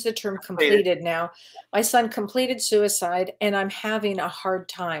we use the term completed now. "My son completed suicide, and I'm having a hard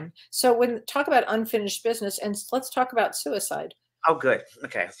time." So when talk about unfinished business, and let's talk about suicide. oh, good.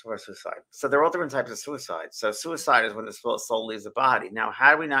 Okay, so what's suicide? So there are all different types of suicide. So suicide is when the soul leaves the body. Now,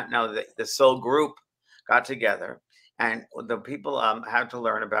 how do we not know that the soul group got together and the people had to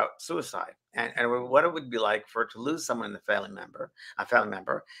learn about suicide and what it would be like for it to lose someone in the a family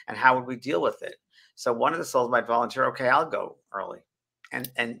member, and how would we deal with it? So one of the souls might volunteer, okay, I'll go early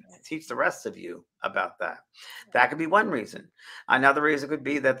and teach the rest of you about that. That could be one reason. Another reason could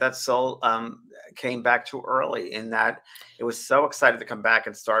be that soul came back too early, in that it was so excited to come back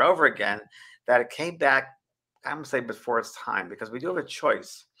and start over again that it came back, I'm gonna say, before its time, because we do have a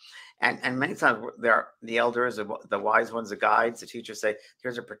choice. And many times there are the elders, the wise ones, the guides, the teachers say,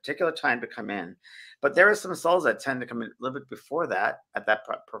 here's a particular time to come in. But there are some souls that tend to come in a little bit before that,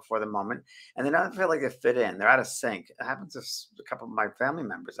 before the moment, and they don't feel like they fit in. They're out of sync. It happens to a couple of my family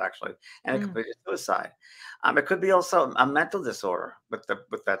members, actually, and it could be suicide. It could be also a mental disorder with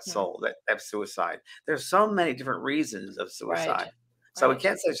that soul that have suicide. There's so many different reasons of suicide. So we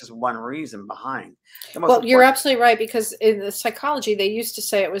can't say it's just one reason behind. Well, you're absolutely right, because in the psychology, they used to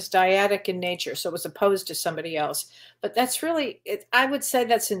say it was dyadic in nature, so it was opposed to somebody else. But that's really, I would say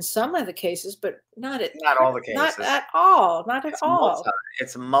that's in some of the cases, but not all the cases. Not at all. Not at all.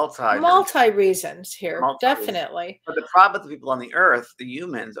 It's multi reasons here, definitely. But the problem with the people on the earth, the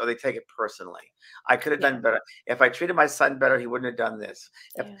humans, they take it personally. I could have done better. If I treated my son better, he wouldn't have done this.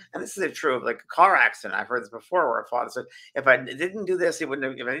 And this is true of like a car accident. I've heard this before, where a father said, if I didn't do this, he wouldn't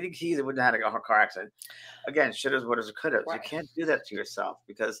have. If I didn't keys, he wouldn't have had a car accident. Again, should have, would have, could have. You can't do that to yourself,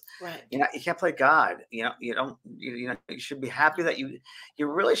 because you can't play God. You should be happy that you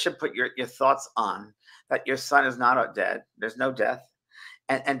really should put your thoughts on that your son is not dead. There's no death.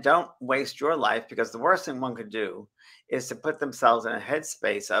 And don't waste your life, because the worst thing one could do is to put themselves in a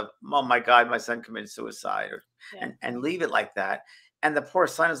headspace of, oh my God, my son committed suicide, and leave it like that. And the poor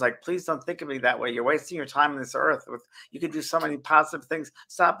son is like, please don't think of me that way. You're wasting your time on this earth. You could do so many positive things.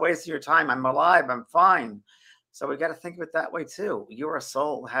 Stop wasting your time. I'm alive. I'm fine. So we got to think of it that way too. You're a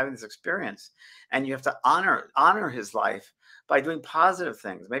soul having this experience, and you have to honor his life by doing positive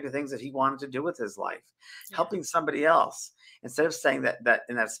things, maybe things that he wanted to do with his life, helping somebody else, instead of saying that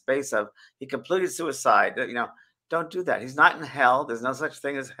in that space of he completed suicide. Don't do that. He's not in hell. There's no such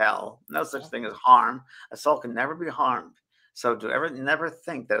thing as hell. No such thing as harm. A soul can never be harmed. So never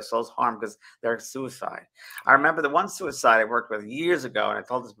think that a soul's harmed because they're suicide. I remember the one suicide I worked with years ago, and I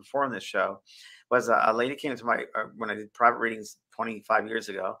told this before on this show, was a lady came to my when I did private readings 25 years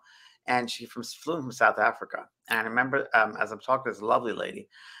ago, and she flew from South Africa. And I remember as I'm talking to this lovely lady,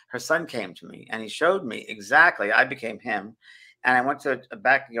 her son came to me and he showed me exactly. I became him. And I went to a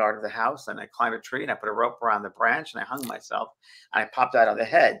backyard of the house, and I climbed a tree, and I put a rope around the branch, and I hung myself, and I popped out of the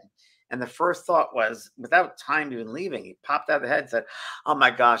head. And the first thought was, without time even leaving, he popped out of the head and said, oh my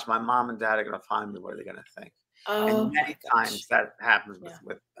gosh, my mom and dad are going to find me. What are they going to think? Oh And my many gosh. times that happens Yeah.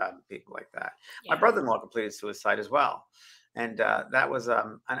 with people like that. My Yeah. brother-in-law completed suicide as well, and that was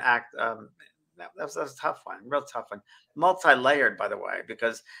an act. That was a tough one, real tough one, multi-layered, by the way,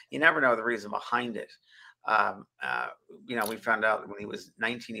 because you never know the reason behind it. Um, uh, we found out when he was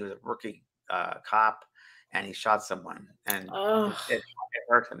 19, he was a rookie cop, and he shot someone, and Oh, it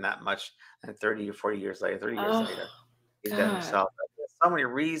hurt him that much. And 30 or 40 years later, 30 years oh later, he did God. himself. There's so many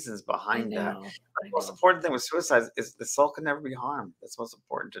reasons I behind that. know. But I the most know. important thing with suicide is the soul can never be harmed. That's most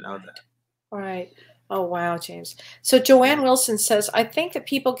important to know Right. that. Right. Oh wow, James. So Joanne Wilson says, I think that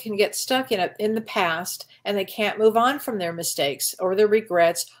people can get stuck in the past and they can't move on from their mistakes or their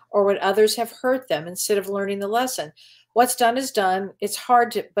regrets or when others have hurt them instead of learning the lesson. What's done is done. It's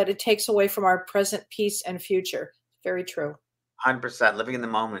hard to, but it takes away from our present peace and future. Very true. 100% living in the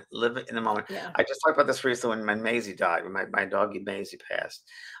moment, living in the moment. Yeah. I just talked about this recently when Maisie died, when my doggy Maisie passed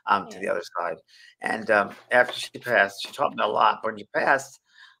to Yeah. the other side. And after she passed, she taught me a lot. But when she passed,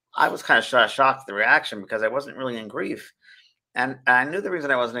 I was kind of shocked at the reaction because I wasn't really in grief. And I knew the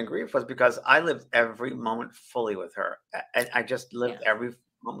reason I wasn't in grief was because I lived every moment fully with her. And I just Yeah. lived every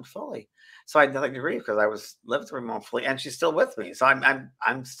moment fully. So I had nothing to grieve because I was lived every moment fully, and she's still with me. So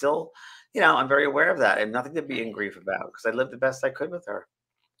I'm still, I'm very aware of that. I have nothing to be in Right. grief about because I lived the best I could with her.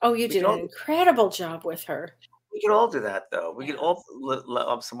 Oh, you We did could an all incredible job with her. do that though. We could Yeah. all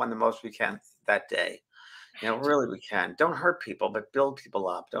love someone the most we can that day. Right. Really we can. Don't hurt people, but build people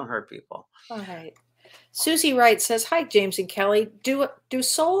up. Don't hurt people. All right. Susie Wright says, "Hi, James and Kellee. Do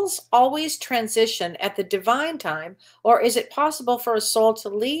souls always transition at the divine time, or is it possible for a soul to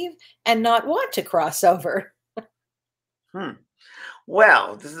leave and not want to cross over?" Hmm.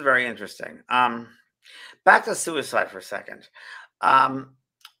 Well, this is very interesting. Back to suicide for a second. Um,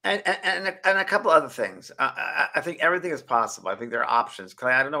 and a couple other things. I think everything is possible. I think there are options.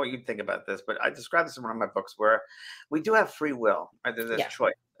 Clay, I don't know what you think about this, but I describe this in one of my books where we do have free will. Right? There's Yeah.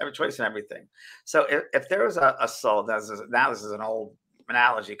 choice. I have a choice in everything. So if there was a soul, now this is an old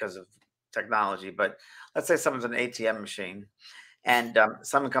analogy because of technology, but let's say someone's an ATM machine and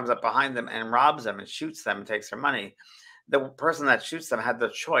someone comes up behind them and robs them and shoots them and takes their money. The person that shoots them had the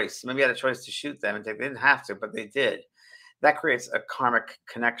choice. Maybe had a choice to shoot them and take. They didn't have to, but they did. That creates a karmic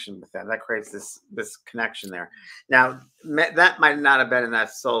connection with them. That creates this connection there. Now that might not have been in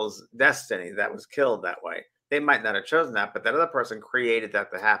that soul's destiny that was killed that way. They might not have chosen that, but that other person created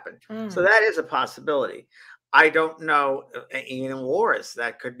that to happen. So Mm, that is a possibility. I don't know. Even in wars,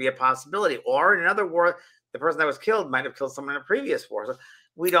 that could be a possibility. Or in another war, the person that was killed might have killed someone in a previous war. So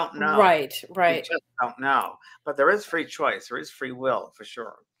we don't know. right. We Right. just don't know. But there is free choice. There is free will for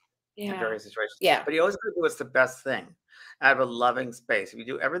sure in Yeah. various situations. Yeah. But you always got to do what's the best thing out of a loving space. If you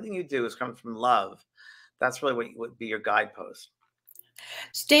do everything you do is coming from love, that's really what would be your guidepost.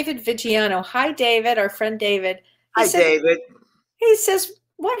 It's David Vigiano. Hi, David. Our friend David. He Hi, said. David. He says,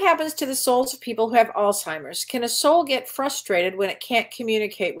 "What happens to the souls of people who have Alzheimer's? Can a soul get frustrated when it can't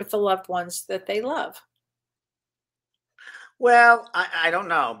communicate with the loved ones that they love?" Well, I don't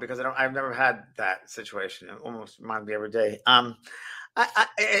know because I've never had that situation. It almost reminds me every day.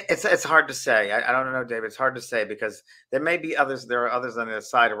 It's hard to say. I don't know, David. It's hard to say because there may be others. There are others on the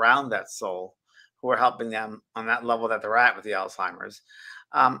side around that soul who are helping them on that level that they're at with the Alzheimer's.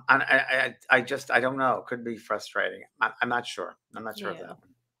 And I don't know. It could be frustrating. I'm not sure. I'm not sure of Yeah. that one.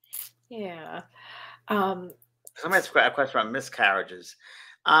 Yeah. Um, Somebody asked a question about miscarriages.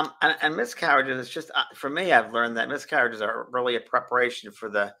 And miscarriages, it's just for me, I've learned that miscarriages are really a preparation for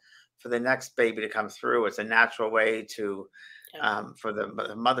the next baby to come through. It's a natural way to yeah. for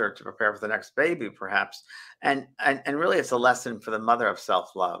the mother to prepare for the next baby, perhaps. And really, it's a lesson for the mother of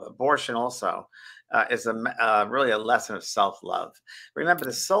self love. Abortion also is really a lesson of self love. Remember,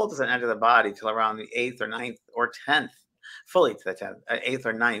 the soul doesn't enter the body till around the eighth or ninth or 10th, fully to the 10th, eighth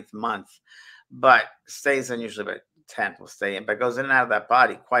or ninth month, but stays in usually about 10th will stay in, but goes in and out of that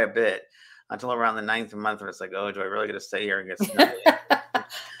body quite a bit until around the ninth month when it's like, oh, do I really get to stay here and get snuggly?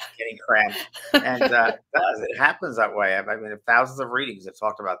 Getting cramped. And it happens that way. I mean, thousands of readings have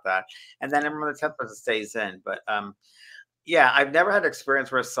talked about that. And then everyone the 10th person stays in. But yeah, I've never had an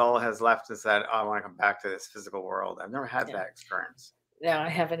experience where a soul has left and said, oh, I want to come back to this physical world. I've never had Yeah. that experience. No, I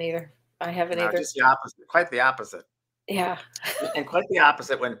haven't either. I haven't No, either. just the opposite, quite the opposite. Yeah. And quite the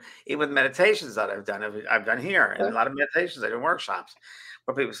opposite when even with meditations that I've done here and a lot of meditations, I do workshops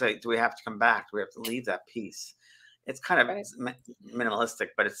where people say, do we have to come back? Do we have to leave that piece? It's kind of Right. minimalistic,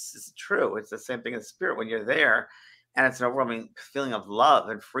 but it's true. It's the same thing in spirit. When you're there, and it's an overwhelming feeling of love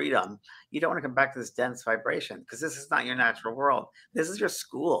and freedom, you don't want to come back to this dense vibration because this is not your natural world. This is your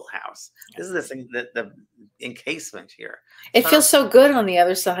schoolhouse. This is the encasement here. It feels so good on the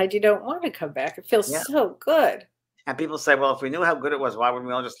other side. You don't want to come back. It feels so good. And people say, well, if we knew how good it was, why wouldn't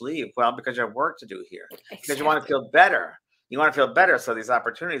we all just leave? Well, because you have work to do here. Because you want to feel better. You want to feel better. So these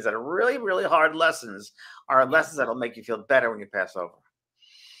opportunities that are really, really hard lessons are lessons that'll make you feel better when you pass over.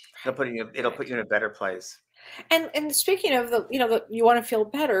 It'll put you in a better place. And speaking of you want to feel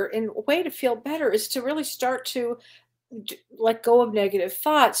better, and a way to feel better is to really start to let go of negative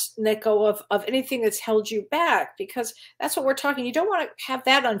thoughts, let go of anything that's held you back, because that's what we're talking. You don't want to have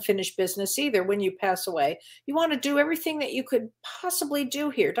that unfinished business either when you pass away. You want to do everything that you could possibly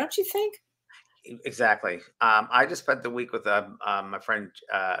do here, don't you think? Exactly. I just spent the week with my friend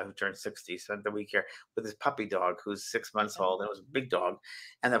who turned 60. Spent the week here with his puppy dog, who's 6 months old. And it was a big dog,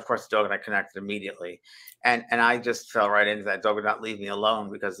 and of course, the dog and I connected immediately. And I just fell right into that. Dog would not leave me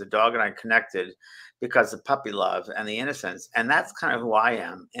alone because the dog and I connected because of puppy love and the innocence. And that's kind of who I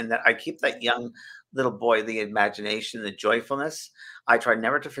am, in that I keep that young little boy, the imagination, the joyfulness. I try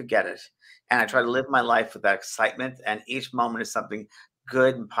never to forget it, and I try to live my life with that excitement. And each moment is something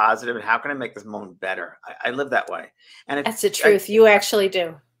good and positive, and how can I make this moment better? I live that way, and that's the truth. You actually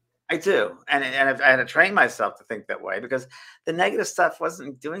do. I do, and I had to train myself to think that way, because the negative stuff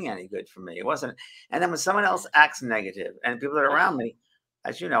wasn't doing any good for me. It wasn't. And then when someone else acts negative, and people that are around me,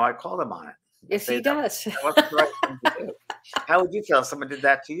 as you know, I call them on it. Yes, he does. That wasn't the right thing to do. How would you feel if someone did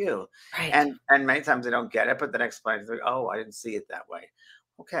that to you? Right. And many times they don't get it, but then explain, oh, I didn't see it that way.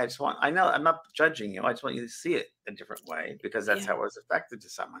 Okay, I know I'm not judging you. I just want you to see it a different way, because that's how it was affected to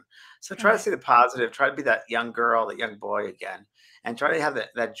someone. So try to see the positive, try to be that young girl, that young boy again, and try to have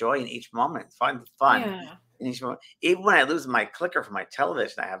that joy in each moment. Find the fun in each moment. Even when I lose my clicker for my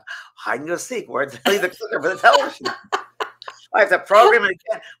television, I have hide and go seek. Where's the clicker for the television? I have to program it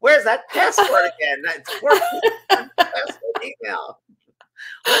again. Where's that password again? That's password email.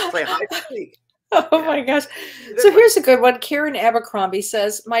 Let's play hide and seek. Oh my gosh. So here's a good one. Karen Abercrombie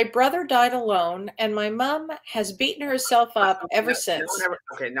says, my brother died alone, and my mom has beaten herself up ever since.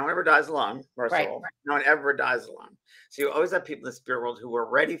 No one ever dies alone. First of all, no one ever dies alone. So you always have people in the spirit world who are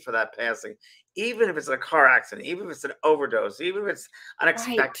ready for that passing, even if it's a car accident, even if it's an overdose, even if it's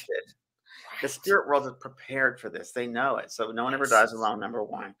unexpected. The spirit world is prepared for this. They know it. So no one ever dies alone, number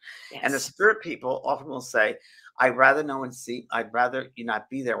one. And the spirit people often will say, I'd rather no one see, I'd rather you not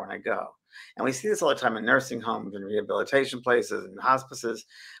be there when I go. And we see this all the time in nursing homes and rehabilitation places and hospices,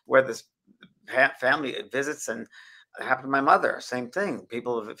 where this family visits, and it happened to my mother. Same thing.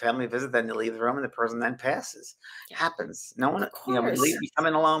 People, family visit, then they leave the room, and the person then passes. It happens. No one, we come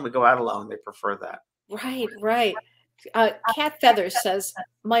in alone, we go out alone. They prefer that. Right, right. Cat Feathers says,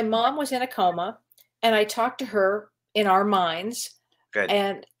 my mom was in a coma, and I talked to her in our minds. Good.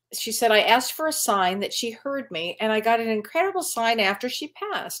 And she said, I asked for a sign that she heard me, and I got an incredible sign after she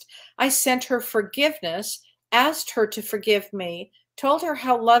passed. I sent her forgiveness, asked her to forgive me, told her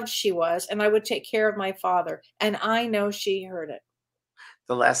how loved she was, and I would take care of my father. And I know she heard it.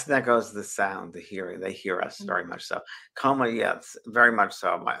 The last thing that goes is the sound, the hearing. They hear us very much so. Coma, yes, very much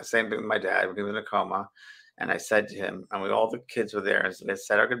so. Same thing with my dad. He was in a coma. And I said to him, and all the kids were there, and we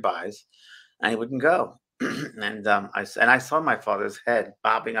said our goodbyes, and he wouldn't go. And I saw my father's head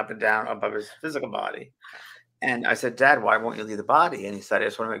bobbing up and down above his physical body. And I said, Dad, why won't you leave the body? And he said, I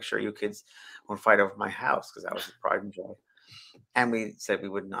just want to make sure you kids won't fight over my house, because that was his pride and joy. And we said we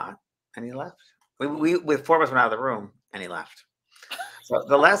would not. And he left. We four of us went out of the room, and he left. So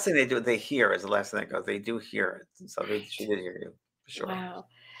the last thing they hear is the last thing that goes. They do hear it. So she did hear you, for sure. Wow.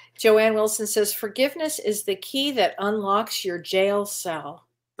 Joanne Wilson says, forgiveness is the key that unlocks your jail cell.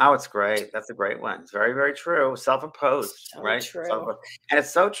 Oh, it's great. That's a great one. It's very, very true. Self-imposed, right? True. And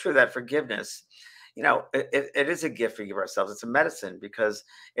it's so true that forgiveness, it is a gift we give ourselves. It's a medicine, because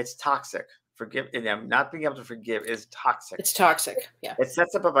it's toxic. Not being able to forgive is toxic. It's toxic. Yeah. It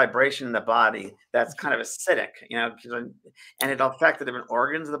sets up a vibration in the body that's kind of acidic, and it'll affect the different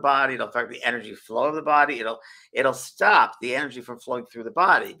organs of the body. It'll affect the energy flow of the body. It'll stop the energy from flowing through the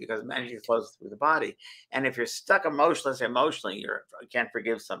body, because energy flows through the body. And if you're stuck emotionally, you can't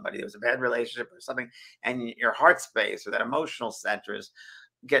forgive somebody. There was a bad relationship or something, and your heart space or that emotional centers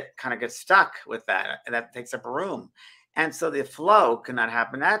get stuck with that, and that takes up room. And so the flow cannot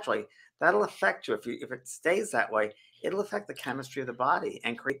happen naturally. That'll affect you. If it stays that way, it'll affect the chemistry of the body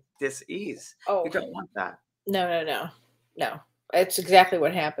and create dis-ease. Oh, you don't want that. No. It's exactly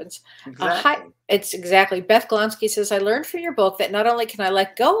what happens. Exactly. It's exactly. Beth Glonsky says, I learned from your book that not only can I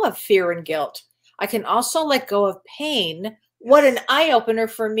let go of fear and guilt, I can also let go of pain. What an eye-opener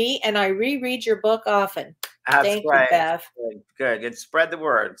for me, and I reread your book often. That's Thank you, great. Bev. Good, good. And spread the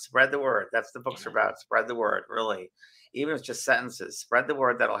word. Spread the word. That's the books are Yeah. about. Spread the word, really. Even if it's just sentences, spread the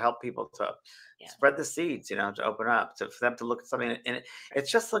word. That'll help people to Yeah. spread the seeds, to open up, for them to look at something. And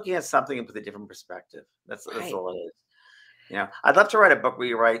it's just looking at something with a different perspective. That's Right. all it is. I'd love to write a book where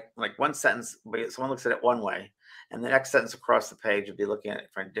you write like one sentence, but someone looks at it one way, and the next sentence across the page would be looking at it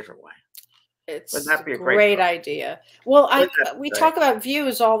from a different way. Wouldn't It's that a be a great great book? idea. Well, Wouldn't that we be great? talk about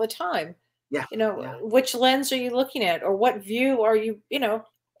views all the time. Yeah, yeah. Which lens are you looking at, or what view are you?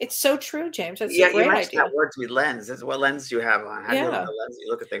 It's so true, James. That's a Yeah, you great mentioned that idea. word to me, lens. Is what lens do you have on? How do you look at Yeah. the lens?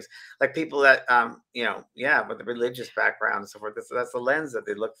 You look at things like people that, yeah, with the religious background and so forth. That's the lens that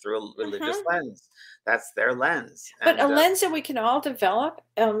they look through, a religious Mhm. lens. That's their lens, But a and lens that we can all develop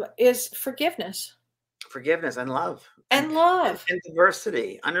is forgiveness forgiveness and love and, and love. and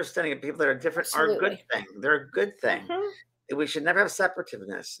diversity, understanding that people that are different are a good Absolutely. thing. They're a good thing. Hmm. We should never have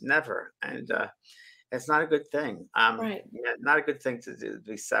separativeness, never. And it's not a good thing. Right. Yeah, not a good thing to do, to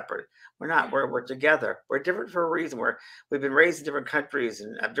be separate. We're not. We're together. We're different for a reason. We've been raised in different countries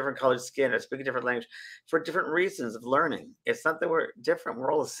and have different colored skin or speak a different language for different reasons of learning. It's not that we're different.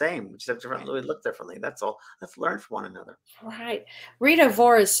 We're all the same. We just have different. We look differently. That's all. Let's learn from one another. Right. Rita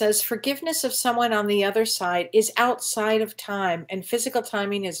Voris says forgiveness of someone on the other side is outside of time, and physical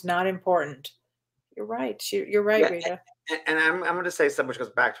timing is not important. You're right. You're right, Yeah, Rita. and I'm going to say something which goes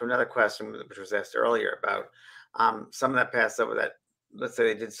back to another question which was asked earlier about someone that passed over that. Let's say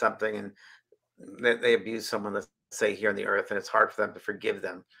they did something and they abuse someone, let's say here on the earth, and it's hard for them to forgive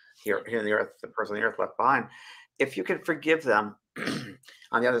them here on the earth, the person on the earth left behind. If you can forgive them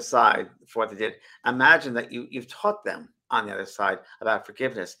on the other side for what they did, imagine that you've taught them on the other side about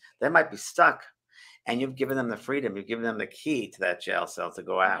forgiveness. They might be stuck, and you've given them the freedom, you've given them the key to that jail cell to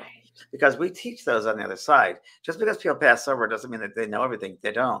go out. Right. Because we teach those on the other side. Just because people pass over doesn't mean that they know everything.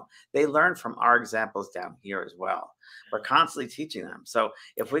 They don't. They learn from our examples down here as well. We're constantly teaching them. So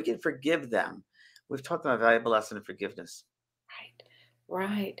if we can forgive them, we've taught them a valuable lesson of forgiveness. Right.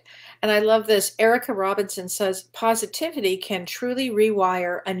 Right. And I love this. Erica Robinson says positivity can truly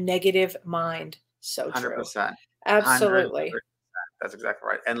rewire a negative mind. So true. 100%. 100%. Absolutely. That's exactly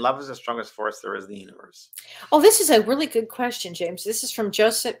right. And love is the strongest force there is in the universe. Oh, this is a really good question, James. This is from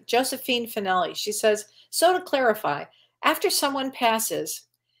Josephine Finelli. She says, so to clarify, after someone passes,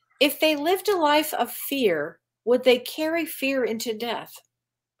 if they lived a life of fear, would they carry fear into death?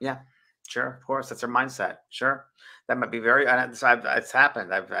 Yeah, sure. Of course. That's their mindset. Sure. That might be very, and it's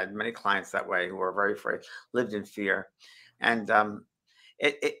happened. I've had many clients that way who are very afraid, lived in fear. And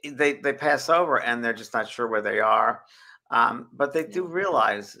they pass over and they're just not sure where they are. But they will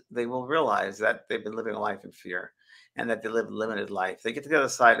realize that they've been living a life in fear and that they live a limited life. They get to the other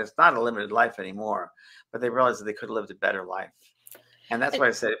side. It's not a limited life anymore, but they realize that they could have lived a better life. And that's why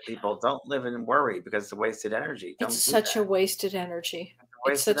I say to people, don't live in worry because it's a wasted energy. Don't It's do such that. a wasted energy. It's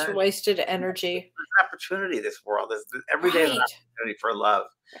Wasted such a energy. wasted energy. There's an opportunity in this world. Every day is an Right. opportunity for love,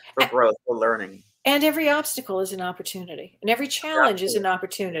 for growth, for learning. And every obstacle is an opportunity, and every challenge is an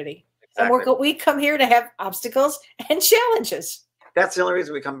opportunity. And Exactly. we come here to have obstacles and challenges. That's the only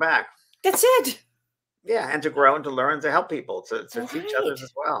reason we come back. That's it. Yeah, and to grow and to learn, to help people, to teach Right. others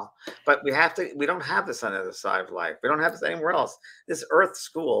as well. But we don't have this on the other side of life. We don't have this anywhere else. This earth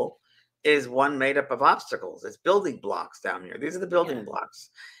school is one made up of obstacles. It's building blocks down here. These are the building Yeah. blocks.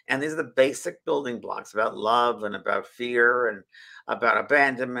 And these are the basic building blocks about love and about fear and about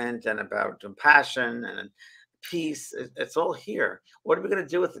abandonment and about compassion and peace. It's all here. What are we going to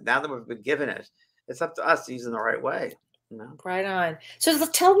do with it now that we've been given it? It's up to us to use it in the right way. Right on. So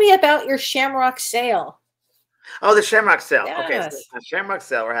tell me about your Shamrock sale. Oh, the Shamrock Sale. Okay, so Yes. the Shamrock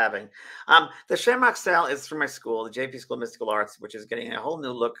Sale we're having. The Shamrock Sale is for my school, the JP School of Mystical Arts, which is getting a whole new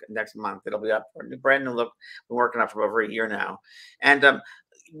look next month. It'll be up for a brand new look. We're working on for over a year now. And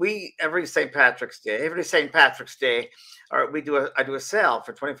every St. Patrick's Day, I do a sale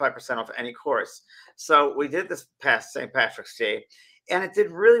for 25% off any course. So we did this past St. Patrick's Day. And it did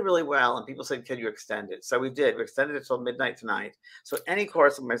really, really well. And people said, can you extend it? So we did. We extended it till midnight tonight. So any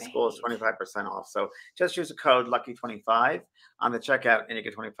course in my school is 25% off. So just use the code Lucky25 on the checkout and you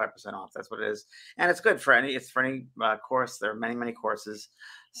get 25% off. That's what it is. And it's good for any course. There are many, many courses.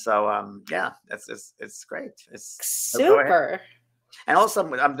 So yeah, it's great. It's super. And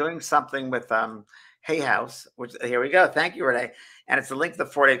also I'm doing something with Hay House, which here we go. Thank you, Renee. And it's a link to the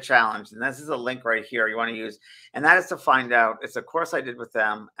 4-day challenge. And this is a link right here you want to use. And that is to find out, it's a course I did with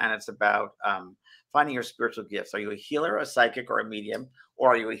them. And it's about finding your spiritual gifts. Are you a healer, a psychic, or a medium?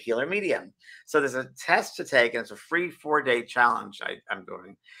 Or are you a healer medium? So there's a test to take, and it's a free 4-day challenge I'm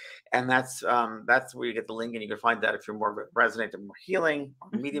doing. And that's where you get the link, and you can find that if you're more resonant and more healing,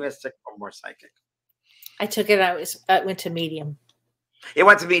 or mediumistic, or more psychic. I took it. I went to medium. It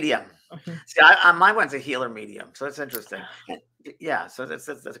went to medium. Mm-hmm. See, mine went to healer medium, so it's interesting. Yeah, so that's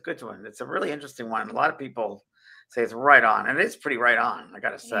a good one. It's a really interesting one. A lot of people say it's right on, and it is pretty right on, I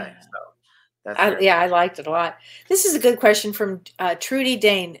got to say. Yeah. So I liked it a lot. This is a good question from Trudy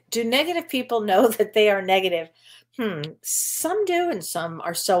Dane. Do negative people know that they are negative? Some do, and some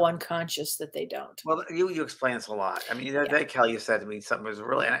are so unconscious that they don't. Well, you explain this a lot. I mean, the other day, Kellee, you said to me something was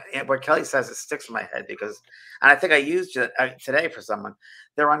really, and what Kellee says, it sticks in my head because, and I think I used it today for someone.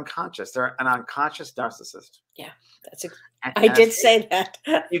 They're unconscious. They're an unconscious narcissist. Yeah, I did say that.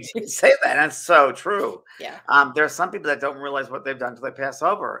 You did say that. And that's so true. Yeah. There are some people that don't realize what they've done until they pass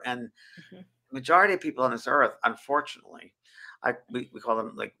over, and the majority of people on this earth, unfortunately, we call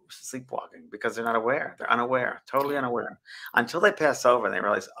them like sleepwalking because they're not aware. They're unaware, totally unaware until they pass over and they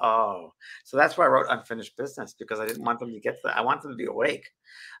realize, oh, so that's why I wrote Unfinished Business, because I didn't want them to get to that. I want them to be awake.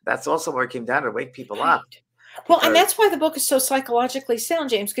 That's also where it came down to wake people up. Well, and that's why the book is so psychologically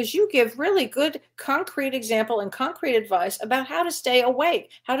sound, James, because you give really good concrete example and concrete advice about how to stay awake,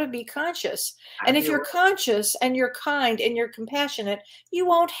 how to be conscious. And if you're conscious and you're kind and you're compassionate, you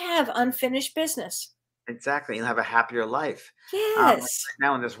won't have unfinished business. Exactly. You'll have a happier life. Yes. Right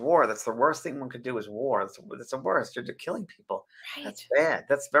now in this war, that's the worst thing one could do is war. That's the worst. You're killing people. Right. That's bad.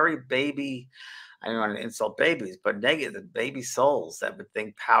 That's very baby. I don't want to insult babies, but negative, the baby souls that would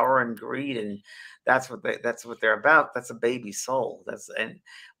think power and greed, and that's what they're about. That's a baby soul. And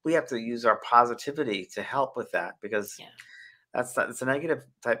we have to use our positivity to help with that, because it's a negative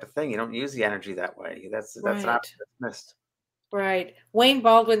type of thing. You don't use the energy that way. That's not dismissed. Right. Wayne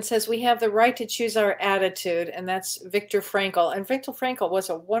Baldwin says we have the right to choose our attitude, and that's Viktor Frankl. And Viktor Frankl was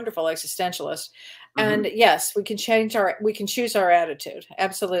a wonderful existentialist. And yes, we can choose our attitude.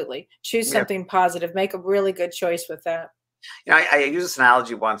 Absolutely. Choose something positive. Make a really good choice with that. You know, I use this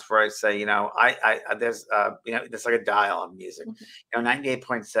analogy once where I say, you know, there's there's like a dial on music. You know,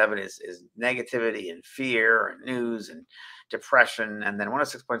 98.7 is negativity and fear and news and depression, and then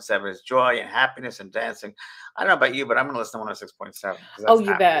 106.7 is joy and happiness and dancing. I don't know about you, but I'm going to listen to 106.7. Oh,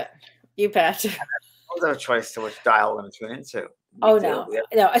 you bet. You bet. I have a choice to which dial we're going to tune into.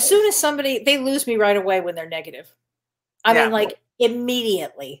 No. As soon as they lose me right away when they're negative. I mean, like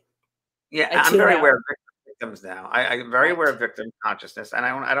immediately. Yeah, I'm very aware of victims now. I'm very aware of victim consciousness, and I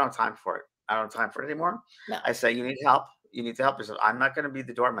don't have time for it. I don't have time for it anymore. No. I say you need help. You need to help yourself. I'm not going to be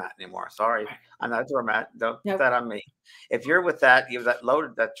the doormat anymore. Sorry, I'm not a doormat. Don't put that on me. If you're with that, you have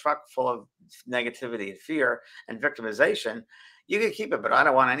that truck full of negativity and fear and victimization. You can keep it, but I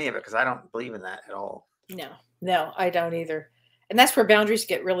don't want any of it because I don't believe in that at all. No, I don't either. And that's where boundaries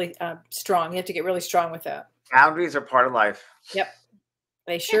get really strong. You have to get really strong with that. Boundaries are part of life. Yep,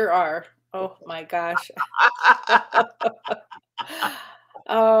 they sure are. Oh my gosh.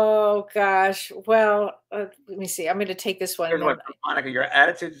 Oh gosh. Well, let me see. I'm going to take this one. Monica, your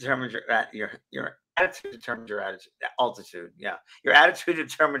attitude determines your attitude determines your altitude. Yeah, your attitude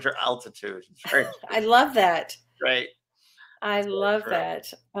determines your altitude. I love that. Right. I love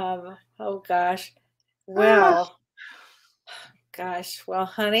that. Oh gosh. Well. Gosh. Well,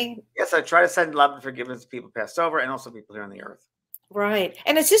 honey. Yes, I try to send love and forgiveness to people passed over, and also people here on the earth. Right.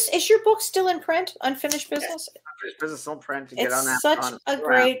 And is your book still in print? Unfinished Business? Unfinished Business still in print. It's such a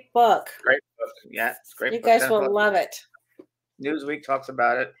great book. Great book. Yeah, it's great. You guys will love it. Newsweek talks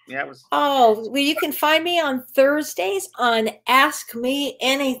about it. Yeah, it was. Oh, well, you can find me on Thursdays on Ask Me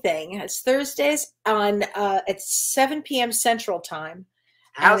Anything. It's Thursdays on at 7 p.m. Central Time.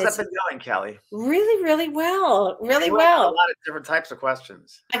 How's that been going, Kellee? Really, really well. Really well. A lot of different types of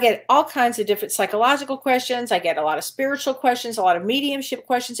questions. I get all kinds of different psychological questions. I get a lot of spiritual questions, a lot of mediumship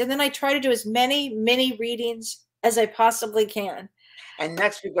questions. And then I try to do as many mini readings as I possibly can. And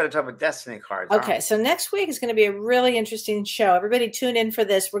next week, we're going to talk about destiny cards. Okay, so next week is going to be a really interesting show. Everybody tune in for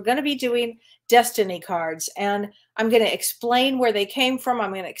this. We're going to be doing destiny cards. And I'm going to explain where they came from.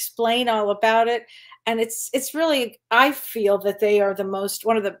 I'm going to explain all about it. And it's really, I feel that they are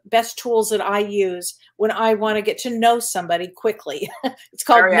one of the best tools that I use when I want to get to know somebody quickly. It's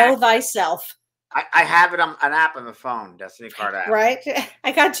called Know Thyself. I have it on an app on the phone, Destiny Card app. Right?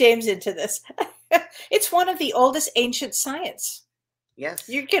 I got James into this. It's one of the oldest ancient science. Yes.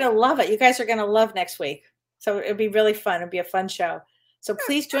 You're going to love it. You guys are going to love next week. So it'll be really fun. It'll be a fun show. So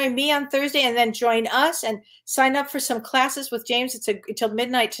please join me on Thursday and then join us and sign up for some classes with James. It's until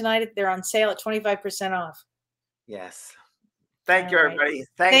midnight tonight. They're on sale at 25% off. Yes. Thank you, everybody.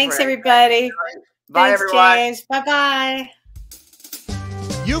 Thanks, everybody. Bye, everyone. James. Bye-bye.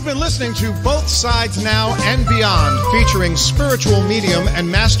 You've been listening to Both Sides Now and Beyond, featuring spiritual medium and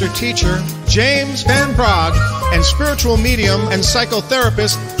master teacher James Van Praagh and spiritual medium and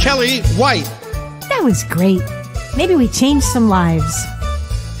psychotherapist Kellee White. That was great. Maybe we changed some lives.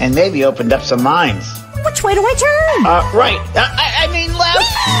 And maybe opened up some minds. Which way do I turn? Right. I mean left.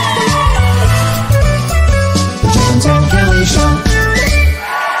 The Jones and Kellee Show.